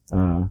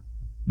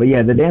 But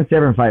yeah, the Dan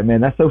Severn fight,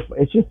 man,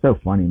 it's just so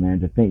funny, man,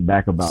 to think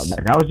back about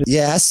that.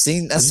 I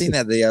seen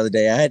that the other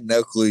day. I had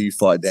no clue you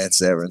fought Dan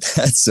Severn.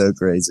 That's so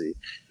crazy.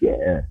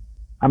 Yeah,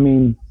 I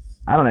mean,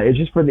 I don't know. It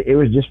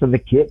was just for the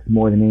kicks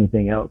more than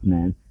anything else,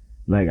 man.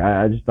 Like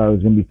I just thought it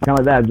was gonna be kind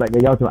of like that. Like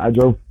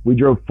we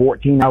drove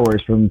 14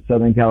 hours from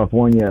Southern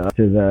California up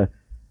to the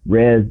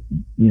res,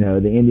 the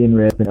Indian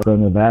res in Elko,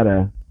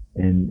 Nevada,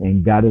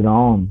 and got it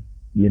on.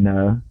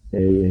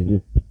 It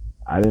just,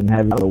 I didn't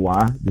have it.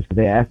 Why? Just because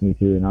they asked me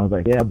to, and I was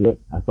like, yeah, I'll do it.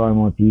 I saw him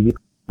on TV.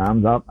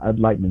 Times up. I'd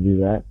like to do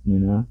that.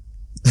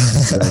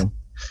 So.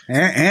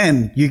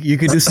 and you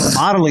could do some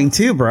modeling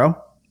too, bro.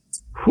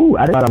 Whew,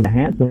 I thought I'm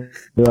handsome,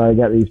 so I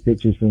got these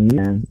pictures from you,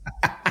 man.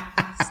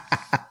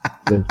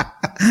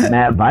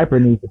 Matt Viper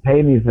needs to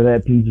pay me for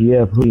that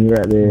PGF hoodie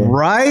right there.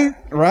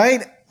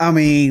 Right. I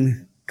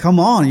mean, come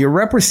on, you're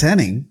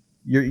representing.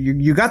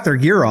 You got their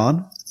gear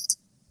on.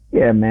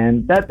 Yeah,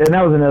 man. That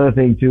was another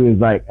thing too. Is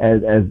like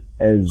as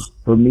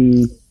for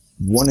me,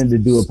 wanting to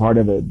do a part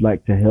of it,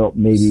 like to help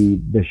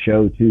maybe the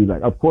show too.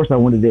 Like, of course, I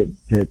wanted it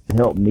to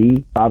help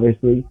me,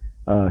 obviously.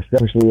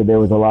 Especially there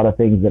was a lot of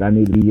things that I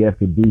knew the PGF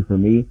could do for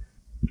me,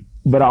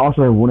 but I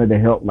also wanted to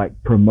help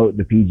like promote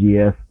the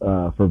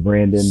PGF for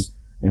Brandon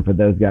and for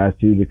those guys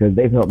too, because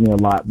they've helped me a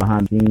lot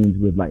behind the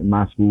scenes with like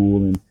my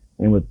school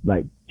and with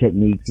like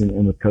techniques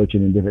and with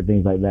coaching and different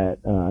things like that.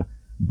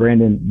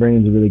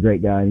 Brandon's a really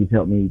great guy, and he's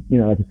helped me,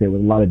 like I said,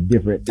 with a lot of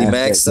different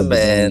D-Max the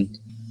man.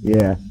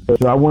 Yeah.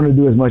 So I want to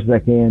do as much as I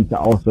can to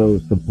also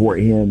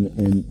support him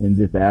in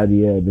this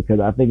idea,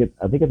 because I think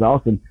it's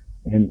awesome,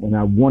 and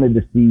I want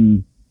to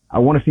see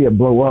it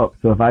blow up.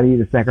 So if I need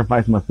to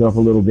sacrifice myself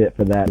a little bit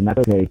for that, and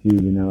that's okay too.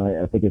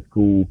 I think it's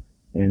cool.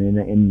 And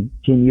in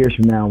 10 years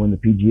from now, when the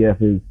PGF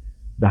is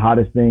the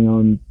hottest thing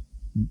on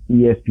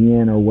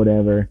ESPN or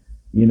whatever,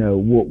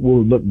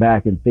 we'll look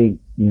back and think,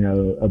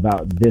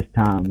 about this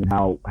time and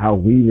how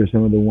we were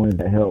some of the ones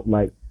that helped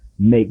like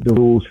make the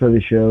rules for the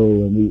show,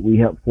 and we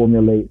helped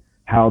formulate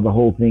how the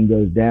whole thing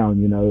goes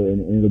down,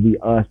 and it'll be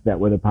us that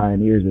were the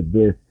pioneers of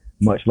this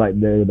much like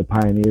they're the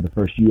pioneer, the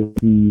first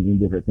UFCs and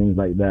different things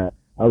like that.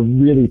 I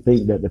really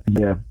think that the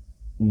PGF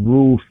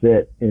rule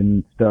set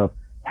and stuff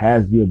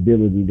has the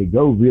ability to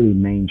go really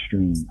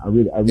mainstream.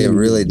 It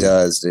really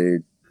does,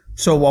 dude.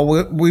 So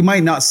while we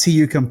might not see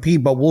you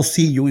compete, but we'll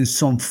see you in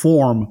some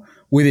form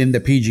within the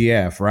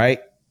PGF,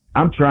 right?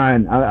 I'm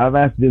trying. I've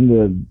asked them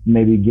to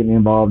maybe get me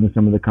involved in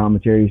some of the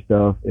commentary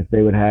stuff. If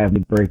they would have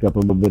me break up a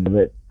little bit of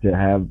it to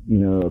have,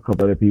 a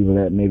couple other people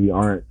that maybe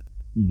aren't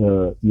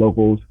the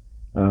locals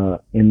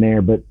in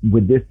there. But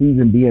with this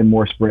season being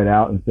more spread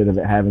out instead of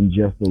it having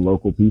just the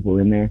local people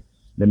in there,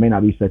 that may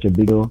not be such a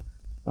big deal.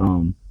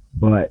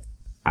 But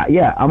I'm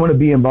going to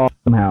be involved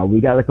somehow.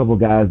 We got a couple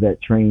guys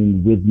that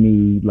trained with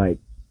me. Like,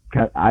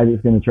 I'm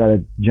just going to try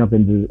to jump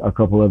into a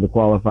couple of the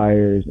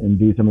qualifiers and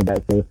do some of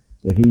that. So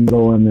if he's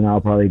going, then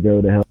I'll probably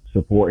go to help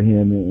support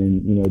him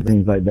and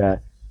things like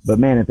that. But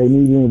man, if they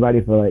need anybody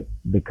for like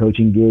the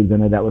coaching gigs, I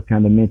know that was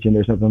kind of mentioned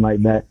or something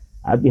like that,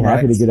 I'd be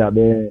happy to get out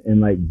there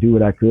and like do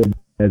what I could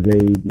as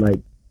a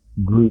like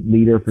group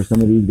leader for some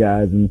of these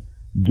guys and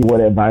give what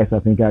advice I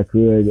think I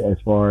could as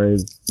far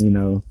as,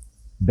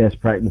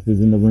 best practices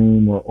in the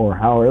room or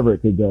however it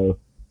could go.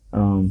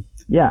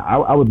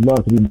 I would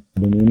love to be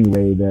in any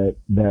way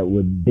that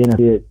would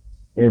benefit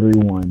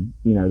everyone,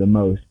 the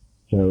most.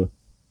 So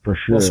for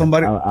sure.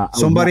 Well,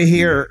 somebody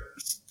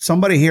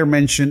here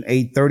mentioned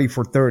a 30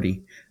 for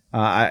 30.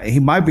 He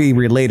might be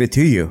related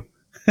to you.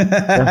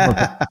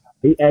 That's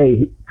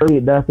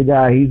the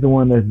guy. He's the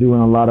one that's doing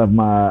a lot of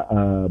my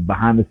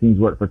behind the scenes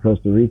work for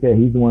Costa Rica.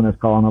 He's the one that's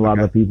calling a lot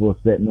of the people,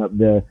 setting up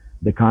the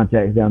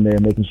contacts down there,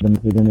 making sure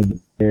they're going to get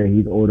there.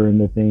 He's ordering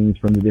the things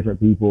from the different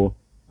people.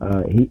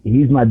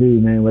 He's my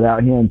dude, man.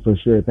 Without him, for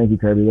sure. Thank you,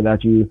 Kirby.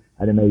 Without you,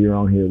 I didn't know you were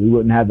on here. We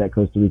wouldn't have that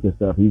Costa Rica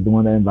stuff. He's the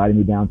one that invited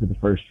me down to the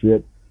first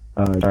trip,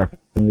 our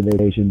family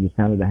vacation, just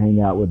kind of to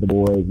hang out with the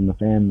boys and the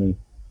family.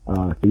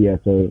 Let's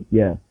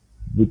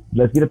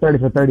get a 30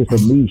 for 30 for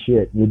me.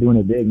 Shit, we're doing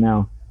it big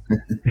now.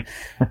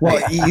 Well,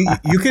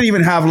 you could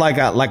even have like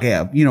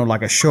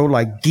a show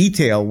like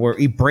Detail where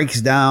it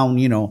breaks down,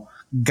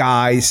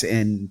 guys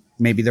and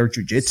maybe their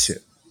jiu-jitsu.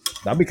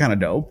 That'd be kind of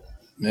dope.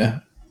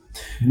 Yeah,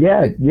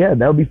 that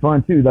would be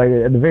fun too. Like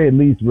at the very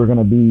least, we're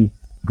gonna be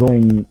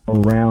going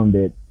around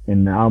it,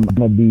 and I'm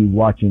gonna be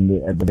watching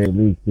it at the very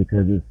least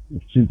because it's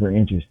super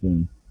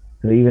interesting.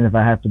 So even if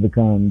I have to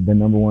become the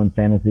number one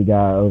fantasy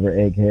guy over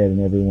Egghead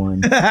and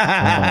everyone,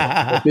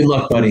 good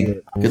luck,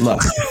 buddy. Good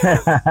luck.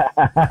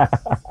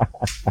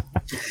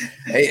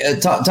 Hey,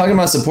 talking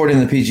about supporting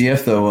the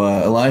PGF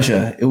though,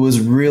 Elijah, it was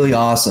really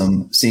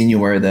awesome seeing you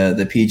wear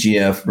the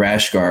PGF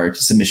rash guard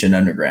submission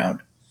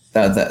underground.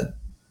 That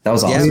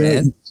was awesome.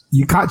 Yeah, man.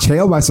 You caught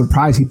Chael by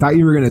surprise. He thought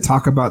you were going to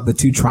talk about the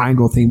 2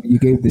 triangle thing, but you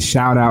gave the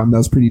shout out, and that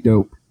was pretty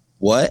dope.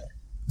 What?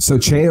 So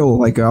Chael,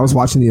 like I was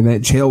watching the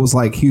event, Chael was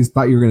like,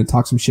 thought you were going to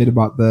talk some shit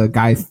about the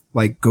guy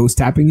like ghost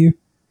tapping you.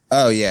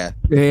 Oh yeah.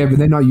 Yeah, but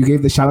then no, you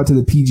gave the shout out to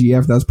the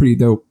PGF. That was pretty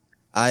dope.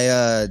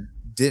 I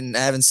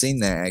haven't seen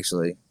that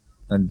actually.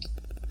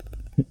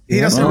 He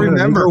doesn't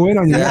remember. I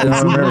don't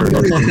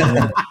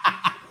remember.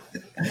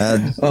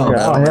 I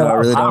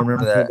really don't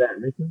remember that.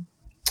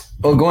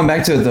 Well, going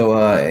back to it though,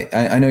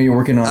 I know you're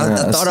working on.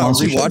 I thought I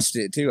rewatched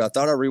it too. I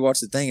thought I rewatched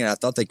the thing, and I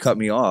thought they cut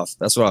me off.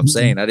 That's what I'm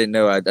saying. I didn't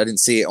know. I didn't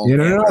see it on.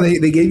 No.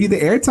 They gave you the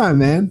airtime,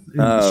 man.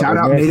 Shout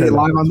out, made it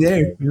live on the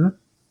air.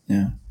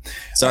 Yeah.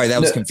 Sorry,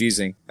 that was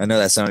confusing. I know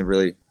that sounded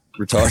really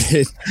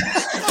retarded.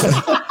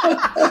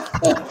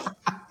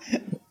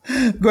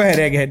 Go ahead,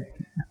 Egghead.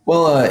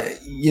 Well, I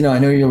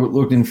know you're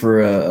looking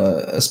for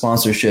a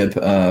sponsorship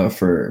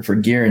for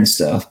gear and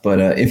stuff, but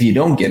if you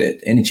don't get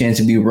it, any chance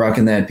of you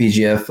rocking that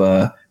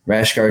PGF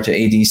rash guard to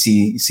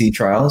ADCC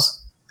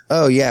trials?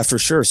 Oh yeah, for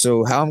sure.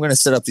 So how I'm going to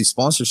set up these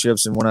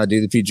sponsorships, and when I do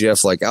the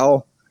PGF, like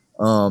it'll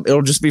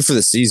just be for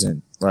the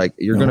season. Like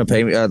you're going to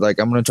pay me. I'm going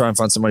to try and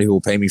find somebody who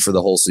will pay me for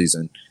the whole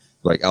season.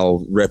 Like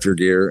I'll rep your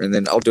gear, and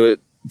then I'll do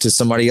it to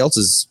somebody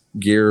else's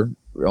gear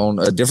on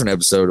a different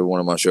episode of one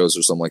of my shows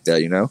or something like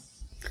that.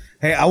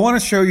 Hey, I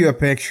want to show you a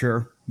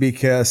picture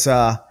because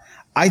I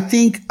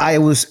think I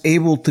was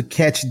able to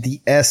catch the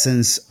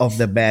essence of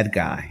the bad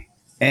guy.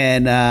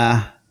 And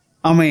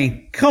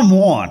come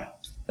on.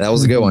 That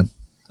was a good one.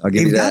 I'll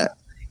give you that.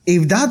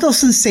 If that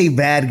doesn't say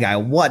bad guy,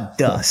 what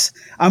does?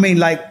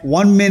 Like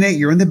 1 minute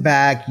you're in the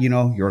back,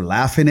 you're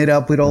laughing it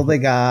up with all the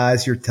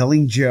guys, you're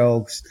telling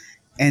jokes,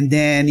 and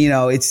then,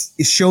 it's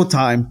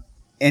showtime,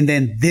 and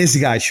then this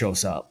guy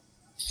shows up.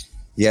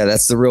 Yeah,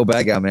 that's the real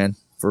bad guy, man.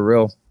 For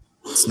real.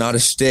 It's not a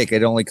shtick.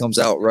 It only comes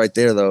out right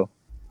there, though.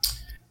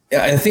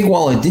 Yeah, I think,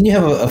 Wally, didn't you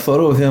have a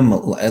photo of him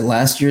at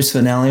last year's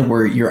finale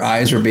where your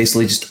eyes were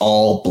basically just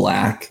all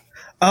black?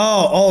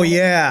 Oh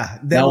yeah.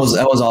 That was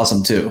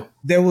awesome too.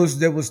 There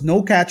was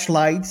no catch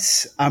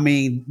lights. I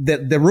mean,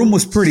 the room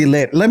was pretty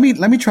lit. Let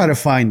me try to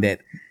find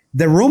it.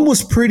 The room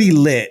was pretty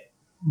lit,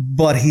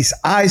 but his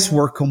eyes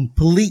were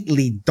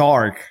completely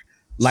dark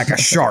like a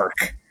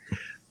shark.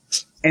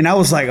 And I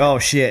was like, oh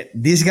shit,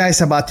 this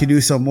guy's about to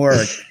do some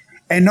work.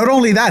 And not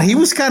only that, he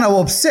was kind of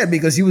upset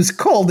because he was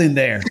cold in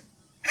there.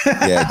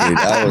 Yeah, dude,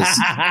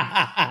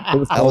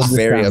 I was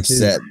very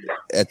upset.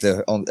 at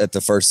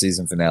the first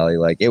season finale.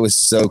 Like, it was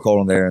so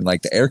cold in there, and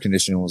like the air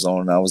conditioning was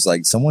on, and I was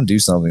like, someone do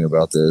something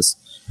about this.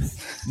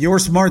 You were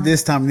smart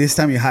this time. This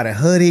time you had a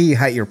hoodie, you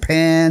had your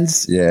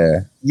pants.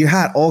 Yeah. You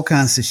had all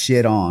kinds of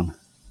shit on.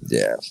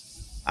 Yeah.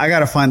 I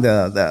gotta find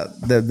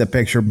the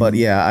picture, but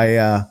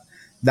yeah,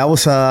 that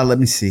was let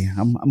me see.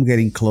 I'm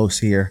getting close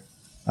here.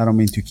 I don't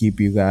mean to keep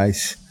you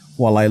guys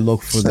while I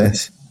look for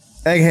this.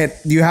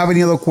 Egghead, do you have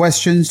any other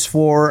questions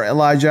for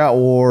Elijah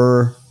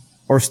or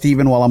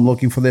Steven while I'm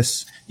looking for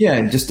this? Yeah,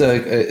 just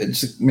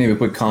maybe a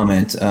quick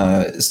comment.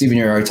 Steven,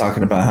 you're already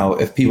talking about how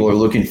if people are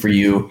looking for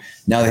you,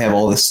 now they have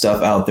all this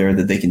stuff out there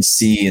that they can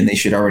see and they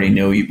should already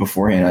know you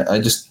beforehand. I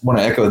just want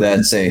to echo that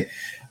and say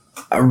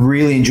I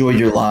really enjoyed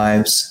your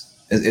lives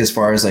as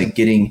far as like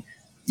getting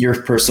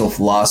your personal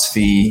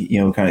philosophy, you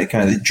know, kind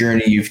of the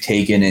journey you've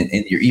taken and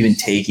you're even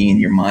taking in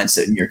your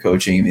mindset and your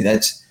coaching. I mean,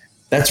 that's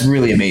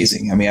really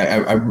amazing. I mean,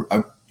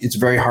 I it's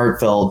very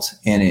heartfelt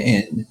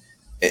and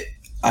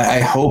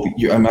I hope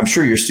I'm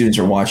sure your students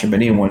are watching,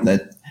 but anyone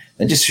that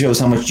just shows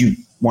how much you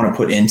want to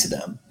put into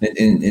them,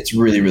 and it's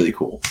really, really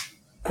cool.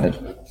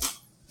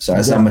 So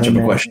that's not much of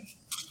a question.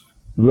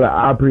 Well,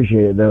 I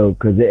appreciate it though,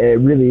 because that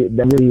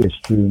really is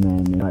true,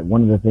 man. And like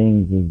one of the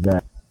things is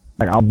that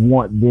like I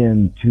want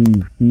them to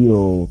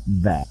feel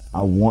that.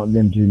 I want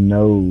them to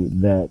know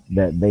that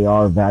they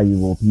are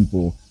valuable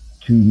people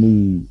to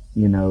me,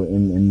 you know,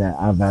 and that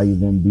I value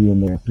them being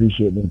there,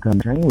 appreciate them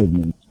coming train with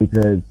me,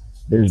 because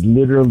there's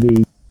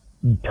literally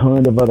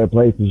tons of other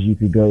places you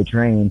could go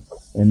train,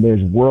 and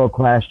there's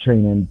world-class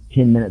training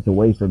 10 minutes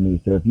away from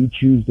me. So if you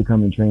choose to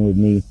come and train with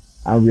me,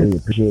 I really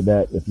appreciate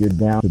that. If you're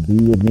down to be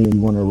with me,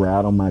 you want to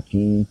ride on my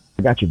team,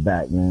 I got your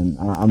back, man.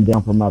 I'm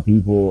down for my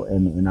people,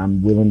 and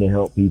I'm willing to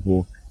help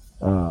people.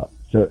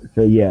 So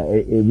yeah,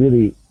 it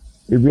really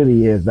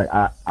is like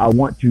I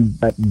want to,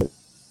 like,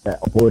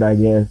 that quote, I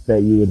guess,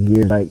 that you would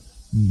hear, like,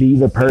 be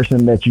the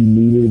person that you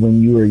needed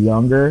when you were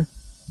younger.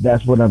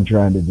 That's what I'm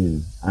trying to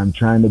do. I'm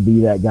trying to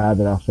be that guy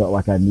that I felt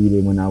like I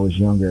needed when I was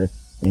younger,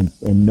 and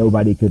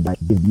nobody could like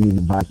give me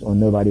advice, or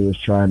nobody was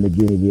trying to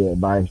give me the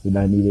advice that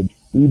I needed,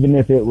 even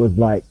if it was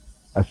like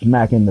a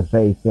smack in the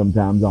face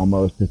sometimes,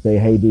 almost, to say,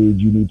 hey dude,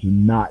 you need to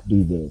not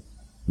do this.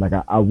 Like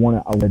I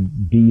want to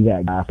be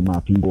that guy for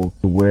my people,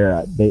 to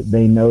where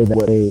they know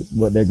that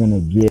what they're going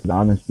to get is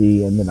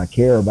honesty, and that I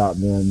care about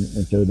them.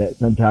 And so that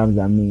sometimes,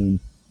 I mean,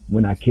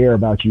 when I care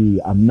about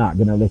you, I'm not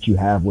going to let you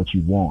have what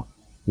you want.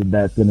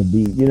 That's going to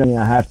be, you know,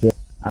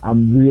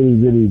 I'm really,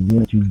 really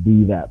going to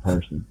be that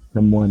person,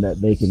 someone that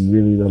they can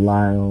really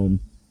rely on,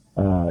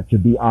 to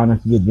be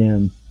honest with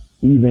them,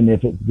 even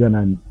if it's going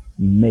to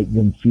make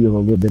them feel a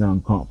little bit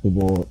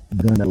uncomfortable,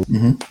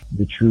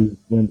 the truth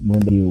when they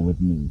deal with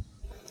me.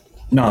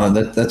 No,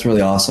 that's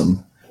really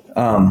awesome.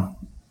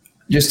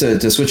 Just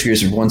to switch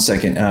gears for 1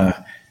 second,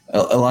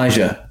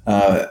 Elijah,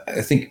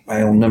 I think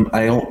I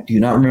do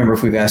not remember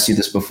if we've asked you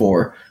this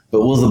before, but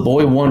will the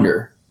boy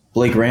wonder,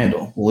 Blake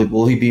Randall,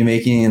 will he be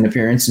making an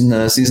appearance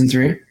in season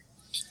 3?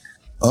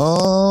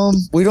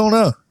 We don't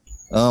know.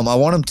 I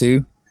want him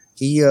to.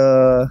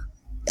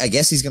 I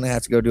guess he's gonna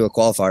have to go do a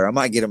qualifier. I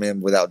might get him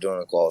in without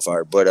doing a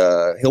qualifier, but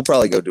he'll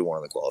probably go do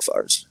one of the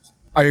qualifiers.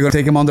 Are you gonna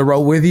take him on the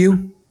road with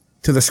you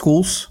to the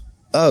schools?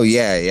 Oh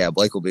yeah.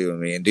 Blake will be with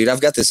me, and dude,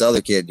 I've got this other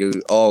kid who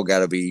all got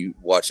to be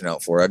watching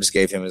out for. I just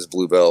gave him his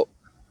blue belt,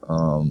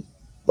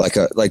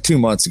 like 2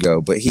 months ago,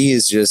 but he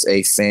is just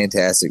a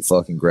fantastic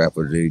fucking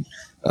grappler, dude.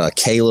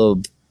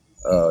 Caleb,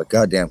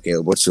 goddamn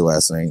Caleb, what's your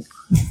last name?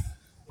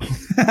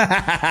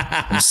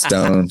 I'm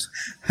stoned.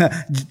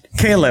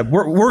 Caleb,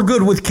 we're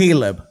good with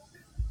Caleb.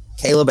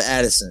 Caleb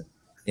Addison.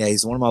 Yeah,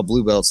 he's one of my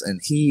blue belts,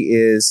 and he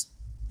is,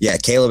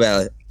 Caleb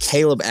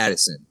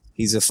Addison.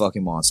 He's a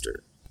fucking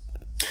monster.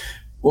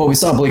 Well, we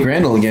saw Blake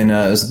Randall again.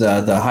 It was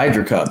the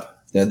Hydra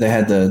Cup. They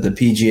had the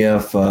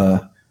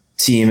PGF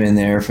team in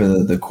there for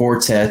the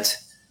quartet,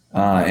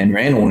 and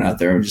Randall went out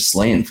there and just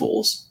slaying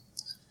fools.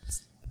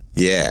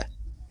 Yeah.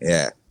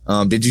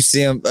 Did you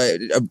see him?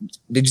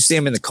 Did you see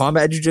him in the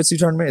combat jiu-jitsu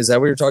tournament? Is that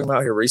what you're talking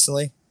about here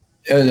recently?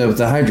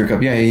 The Hydra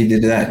Cup. Yeah, he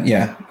did that.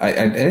 Yeah, I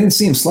didn't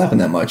see him slapping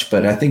that much,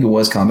 but I think it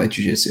was combat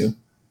jiu-jitsu.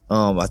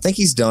 I think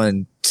he's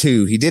done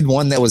 2. He did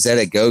one that was at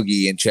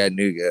Agogi in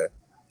Chattanooga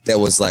that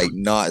was like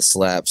not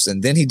slaps,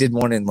 and then he did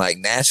one in like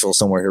Nashville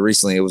somewhere here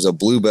recently. It was a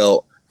blue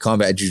belt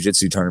combat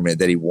jiu-jitsu tournament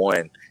that he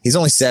won. He's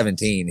only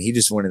 17. He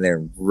just went in there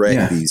and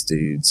wrecked these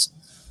dudes.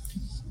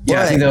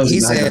 Yeah, I think that was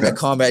he's in a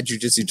combat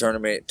jiu-jitsu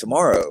tournament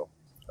tomorrow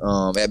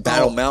at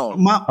Battle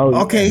Mountain.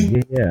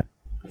 Okay.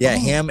 Yeah,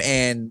 him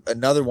and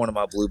another one of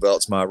my blue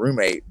belts, my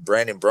roommate,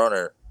 Brandon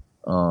Brunner,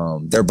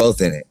 they're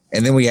both in it.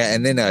 And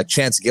then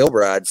Chance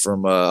Gilbride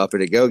from up at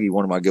Agogi,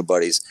 one of my good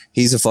buddies,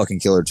 he's a fucking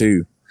killer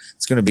too.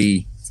 It's going to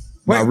be,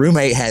 my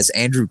roommate has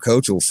Andrew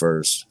Kochel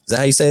first. Is that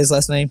how you say his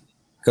last name?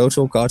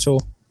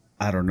 Kochel?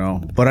 I don't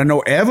know. But I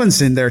know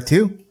Evan's in there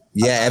too.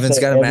 Yeah, Evan's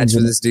got a match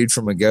with this dude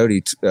from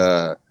Agodi,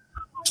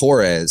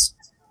 Torres.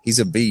 He's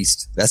a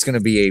beast. That's going to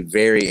be a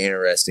very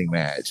interesting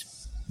match.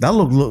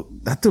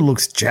 That dude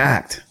looks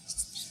jacked.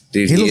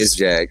 Dude, he is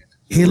jacked.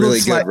 He's a really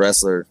good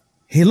wrestler.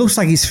 He looks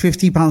like he's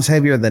 50 pounds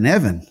heavier than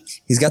Evan.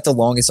 He's got the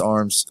longest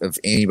arms of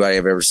anybody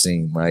I've ever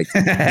seen. Like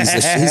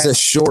he's a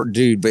short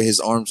dude, but his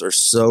arms are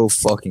so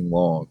fucking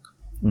long.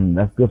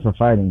 That's good for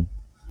fighting.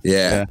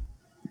 Yeah.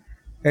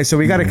 Okay, so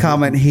we got a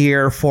comment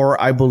here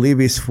I believe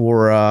it's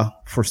for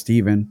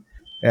Steven,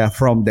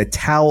 from the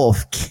Tao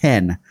of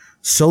Ken.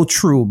 So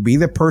true. Be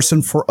the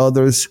person for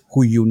others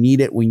who you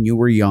needed when you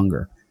were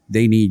younger.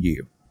 They need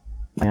you.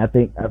 I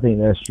think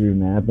that's true,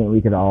 man. I think we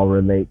could all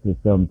relate to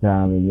some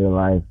time in your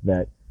life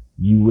that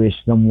you wish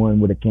someone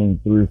would have came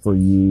through for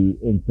you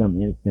in some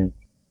instance.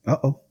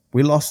 Uh-oh.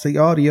 We lost the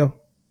audio.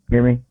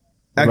 Hear me?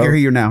 I can hear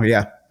you now.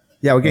 Yeah.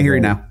 Yeah, we can hear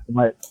you now.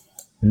 Somebody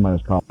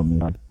was calling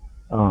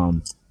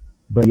me.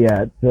 But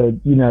yeah, so,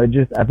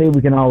 just, I think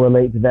we can all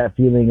relate to that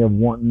feeling of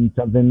wanting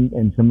something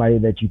and somebody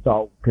that you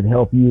thought could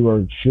help you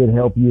or should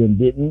help you and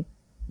didn't,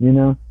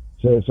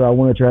 So I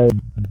want to try to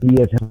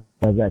be as helpful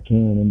as I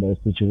can in those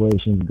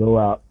situations, go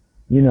out,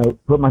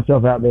 put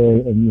myself out there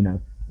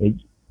and,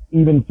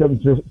 even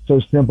something so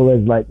simple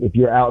as like if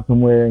you're out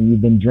somewhere and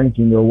you've been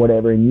drinking or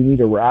whatever and you need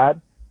a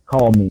ride,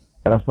 call me.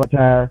 Got a flat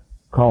tire,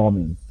 call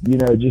me.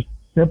 Just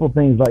simple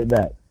things like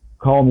that.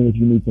 Call me if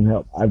you need some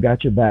help. I've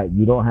got your back.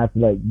 You don't have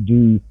to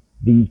do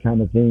these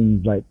kind of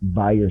things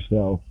by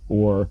yourself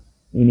or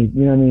any,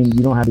 You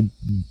don't have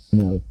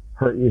to,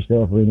 hurt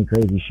yourself or any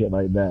crazy shit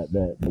like that.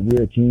 That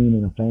we're a team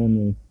and a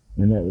family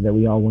and that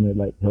we all want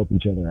to help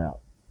each other out.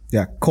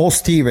 Yeah, call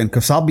Steven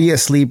because I'll be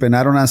asleep and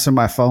I don't answer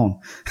my phone.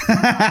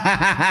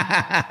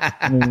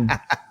 I mean,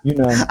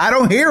 I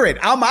don't hear it.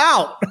 I'm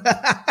out.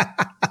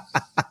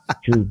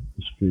 True.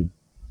 It's true.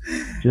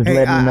 Just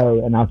let me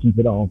know and I'll keep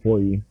it on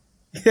for you.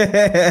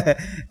 I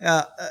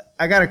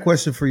got a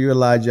question for you,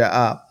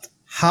 Elijah.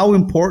 How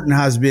important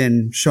has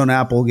been Sean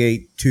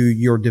Applegate to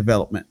your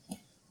development?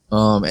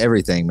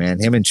 Everything,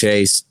 man. Him and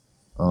Chase,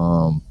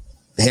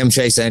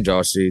 Chase and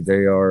Josh, dude,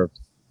 they're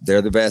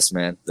the best,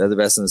 man. They're the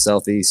best in the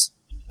Southeast.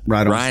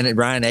 Right on.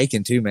 Ryan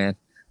Eakin too, man.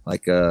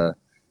 That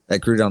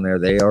crew down there,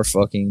 they are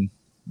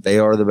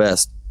the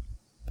best.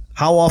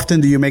 How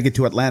often do you make it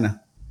to Atlanta?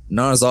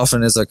 Not as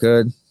often as I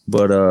could,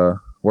 but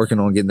working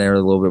on getting there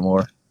a little bit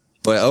more.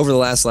 But over the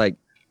last 4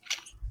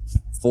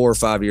 or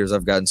 5 years,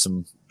 I've gotten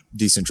some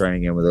decent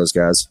training in with those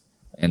guys,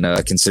 and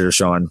consider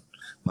Sean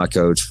my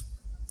coach.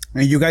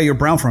 And you got your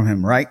brown from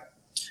him, right?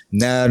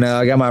 No,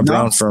 I got my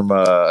brown from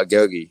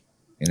Agogi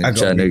in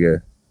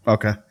Chattanooga.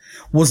 Okay.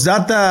 Was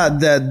that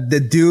the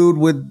dude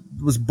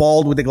was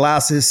bald with the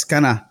glasses,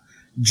 kind of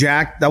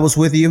Jack, that was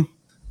with you?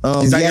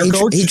 Is that your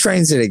coach? He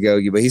trains at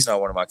Agogi, but he's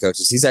not one of my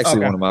coaches. He's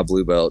actually one of my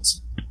blue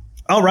belts.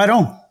 Oh, right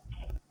on.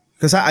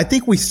 Because I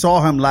think we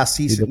saw him last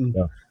season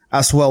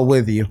as well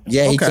with you.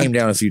 Yeah, he came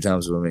down a few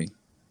times with me.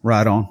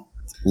 Right on.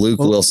 Luke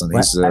Wilson,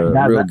 he's a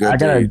real good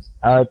dude.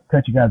 I'll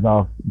cut you guys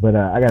off, but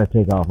I got to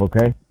take off,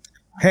 okay?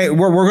 Hey,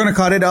 we're going to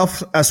cut it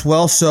off as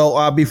well.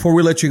 So before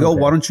we let you go,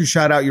 why don't you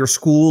shout out your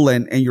school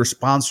and your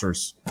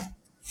sponsors?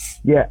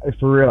 Yeah,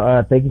 for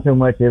real. Thank you so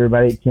much,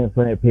 everybody. Kent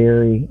Flynn at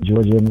Perry,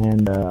 Georgia,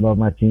 man. I love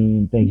my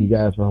team. Thank you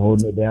guys for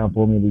holding it down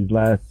for me these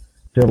last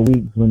several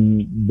weeks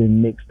when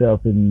been mixed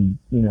up and,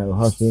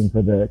 hustling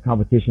for the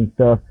competition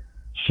stuff.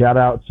 Shout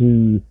out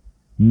to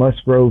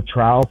Musgrove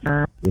Trial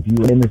Firm. If you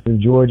were in this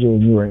in Georgia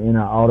and you were in an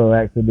auto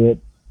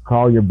accident,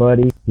 call your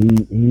buddy.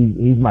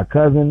 He's my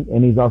cousin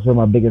and he's also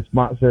my biggest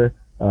sponsor.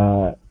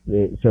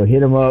 So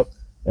hit him up.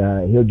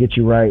 He'll get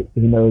you right.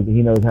 He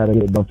knows how to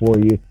get it done for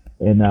you.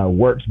 And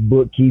Works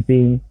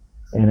Bookkeeping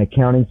and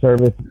Accounting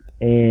Service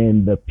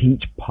and the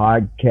Peach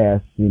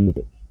Podcast.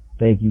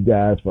 Thank you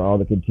guys for all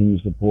the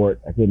continued support.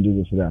 I couldn't do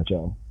this without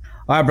y'all.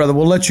 All right, brother.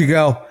 We'll let you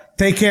go.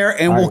 Take care,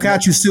 and we'll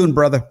catch you soon,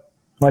 brother.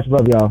 Much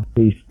love, y'all.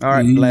 Peace. All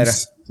right, later.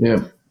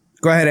 Yeah.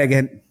 Go ahead,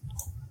 Eakin.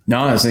 No,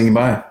 I was saying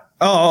bye.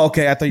 Oh,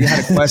 okay. I thought you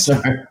had a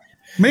question.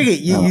 Miggy,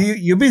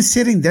 you've been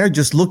sitting there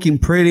just looking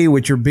pretty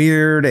with your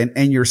beard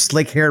and your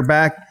slick hair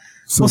back.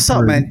 So what's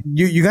up, man?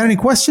 You got any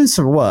questions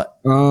or what?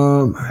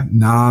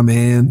 Nah,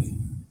 man.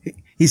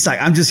 He's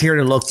like, I'm just here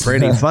to look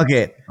pretty. Fuck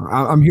it.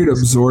 I'm here to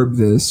absorb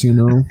this, You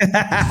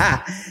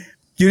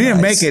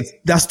didn't make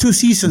it. That's 2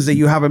 seasons that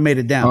you haven't made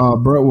it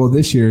down. Bro, well,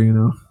 this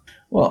year,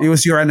 Well, it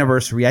was your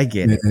anniversary. I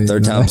get it.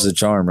 Third time's the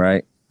charm,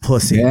 right?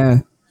 Pussy. Yeah.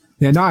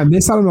 Yeah, no, I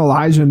missed out on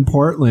Elijah in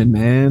Portland,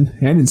 man.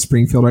 And in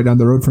Springfield, right down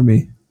the road from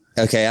me.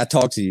 Okay, I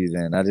talked to you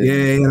then. I did.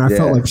 Yeah, and I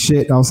felt like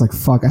shit. I was like,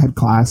 fuck, I had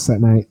class that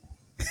night.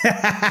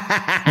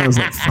 I was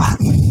like, fuck.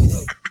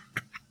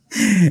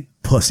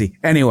 Pussy.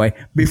 Anyway,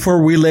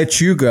 before we let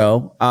you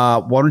go,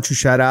 why don't you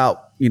shout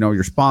out,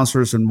 your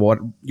sponsors and what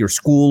your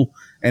school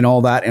and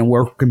all that, and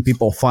where can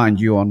people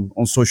find you on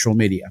social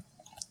media?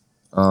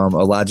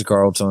 Elijah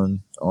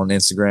Carlton on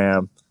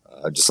Instagram,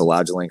 just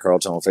Elijah Lane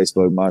Carlton on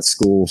Facebook. My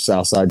school,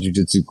 Southside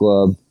Jiu-Jitsu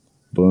Club.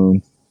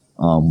 Boom.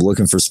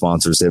 Looking for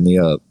sponsors. Hit me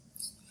up.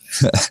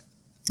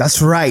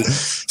 That's right.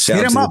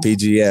 Shout out to the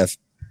PGF.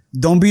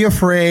 Don't be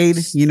afraid.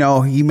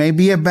 He may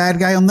be a bad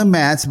guy on the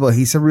mats, but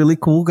he's a really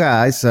cool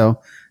guy. So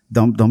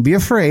don't be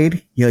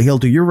afraid. He'll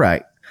do you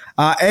right.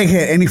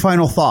 Egghead, any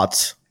final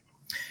thoughts?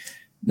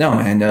 No,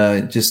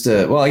 and just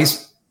I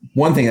guess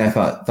one thing I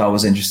thought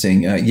was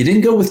interesting. You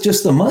didn't go with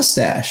just the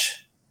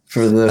mustache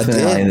for the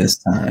finale this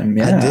time.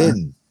 Yeah, I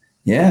didn't.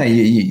 Yeah,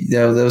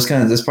 that was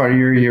that's part of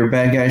your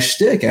bad guy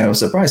shtick. I was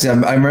surprised. I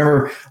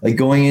remember like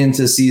going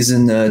into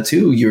season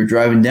 2, you were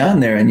driving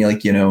down there and you're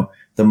like,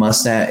 the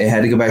mustache, it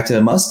had to go back to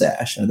a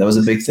mustache. That was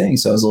a big thing.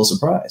 So I was a little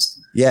surprised.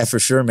 Yeah, for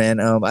sure, man.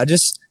 I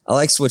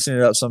like switching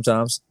it up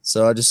sometimes.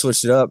 So I just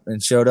switched it up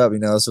and showed up.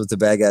 That's what the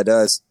bad guy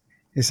does.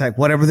 It's like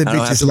whatever the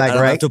bitch is like, I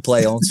don't right? have to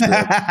play on script.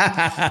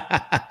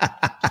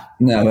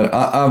 No, but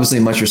obviously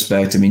much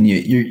respect. I mean,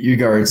 your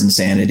guard's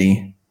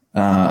insanity.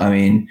 I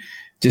mean,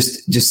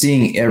 just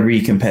seeing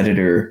every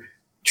competitor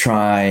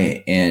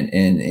try and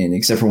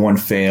except for one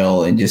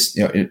fail and just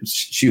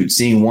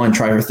seeing one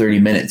try for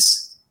 30 minutes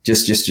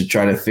just to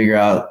try to figure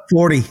out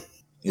 40.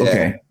 Yeah.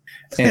 Okay.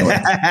 Anyway,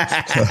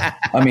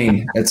 I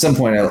mean, at some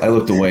point I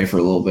looked away for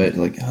a little bit,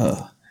 like,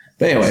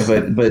 but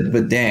anyway,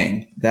 but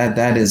dang,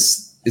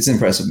 it's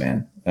impressive,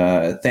 man.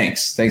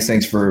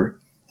 Thanks for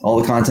all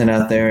the content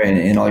out there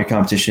and all your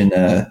competition.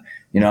 I'm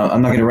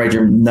not going to ride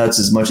your nuts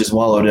as much as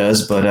Wallow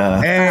does, but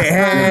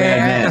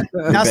hey,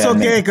 that's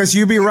okay because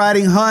you be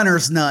riding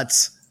Hunter's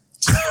nuts.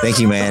 Thank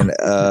you, man.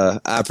 I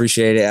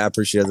appreciate it. I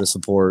appreciate the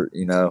support.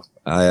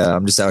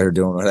 I'm just out here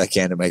doing what I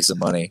can to make some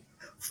money.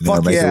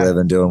 Make a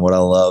living doing what I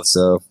love.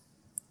 So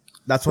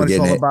that's what it's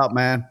all about,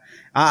 man.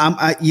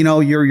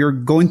 You're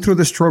going through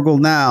the struggle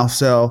now.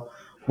 So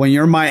when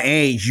you're my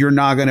age, you're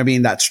not going to be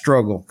in that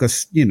struggle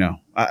because,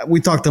 we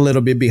talked a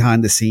little bit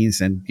behind the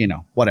scenes and,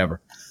 whatever.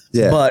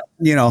 Yeah. But,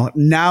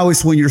 now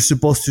is when you're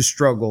supposed to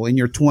struggle in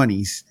your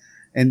 20s.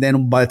 And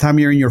then by the time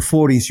you're in your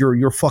 40s,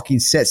 you're fucking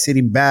set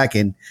sitting back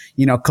and,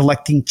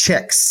 collecting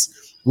checks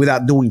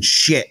without doing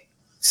shit.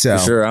 So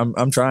for sure.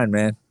 I'm trying,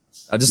 man.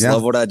 I just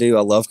love what I do.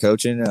 I love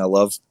coaching and I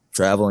love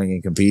traveling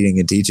and competing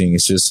and teaching.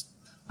 It's just,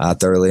 I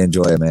thoroughly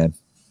enjoy it, man.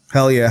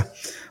 Hell yeah.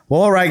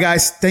 Well, all right,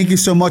 guys. Thank you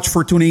so much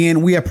for tuning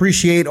in. We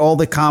appreciate all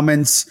the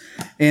comments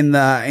in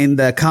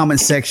the comment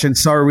section.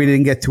 Sorry we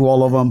didn't get to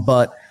all of them,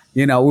 but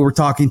we were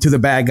talking to the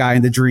bad guy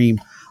in the dream.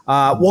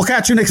 We'll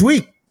catch you next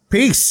week.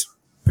 Peace.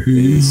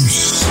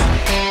 Peace.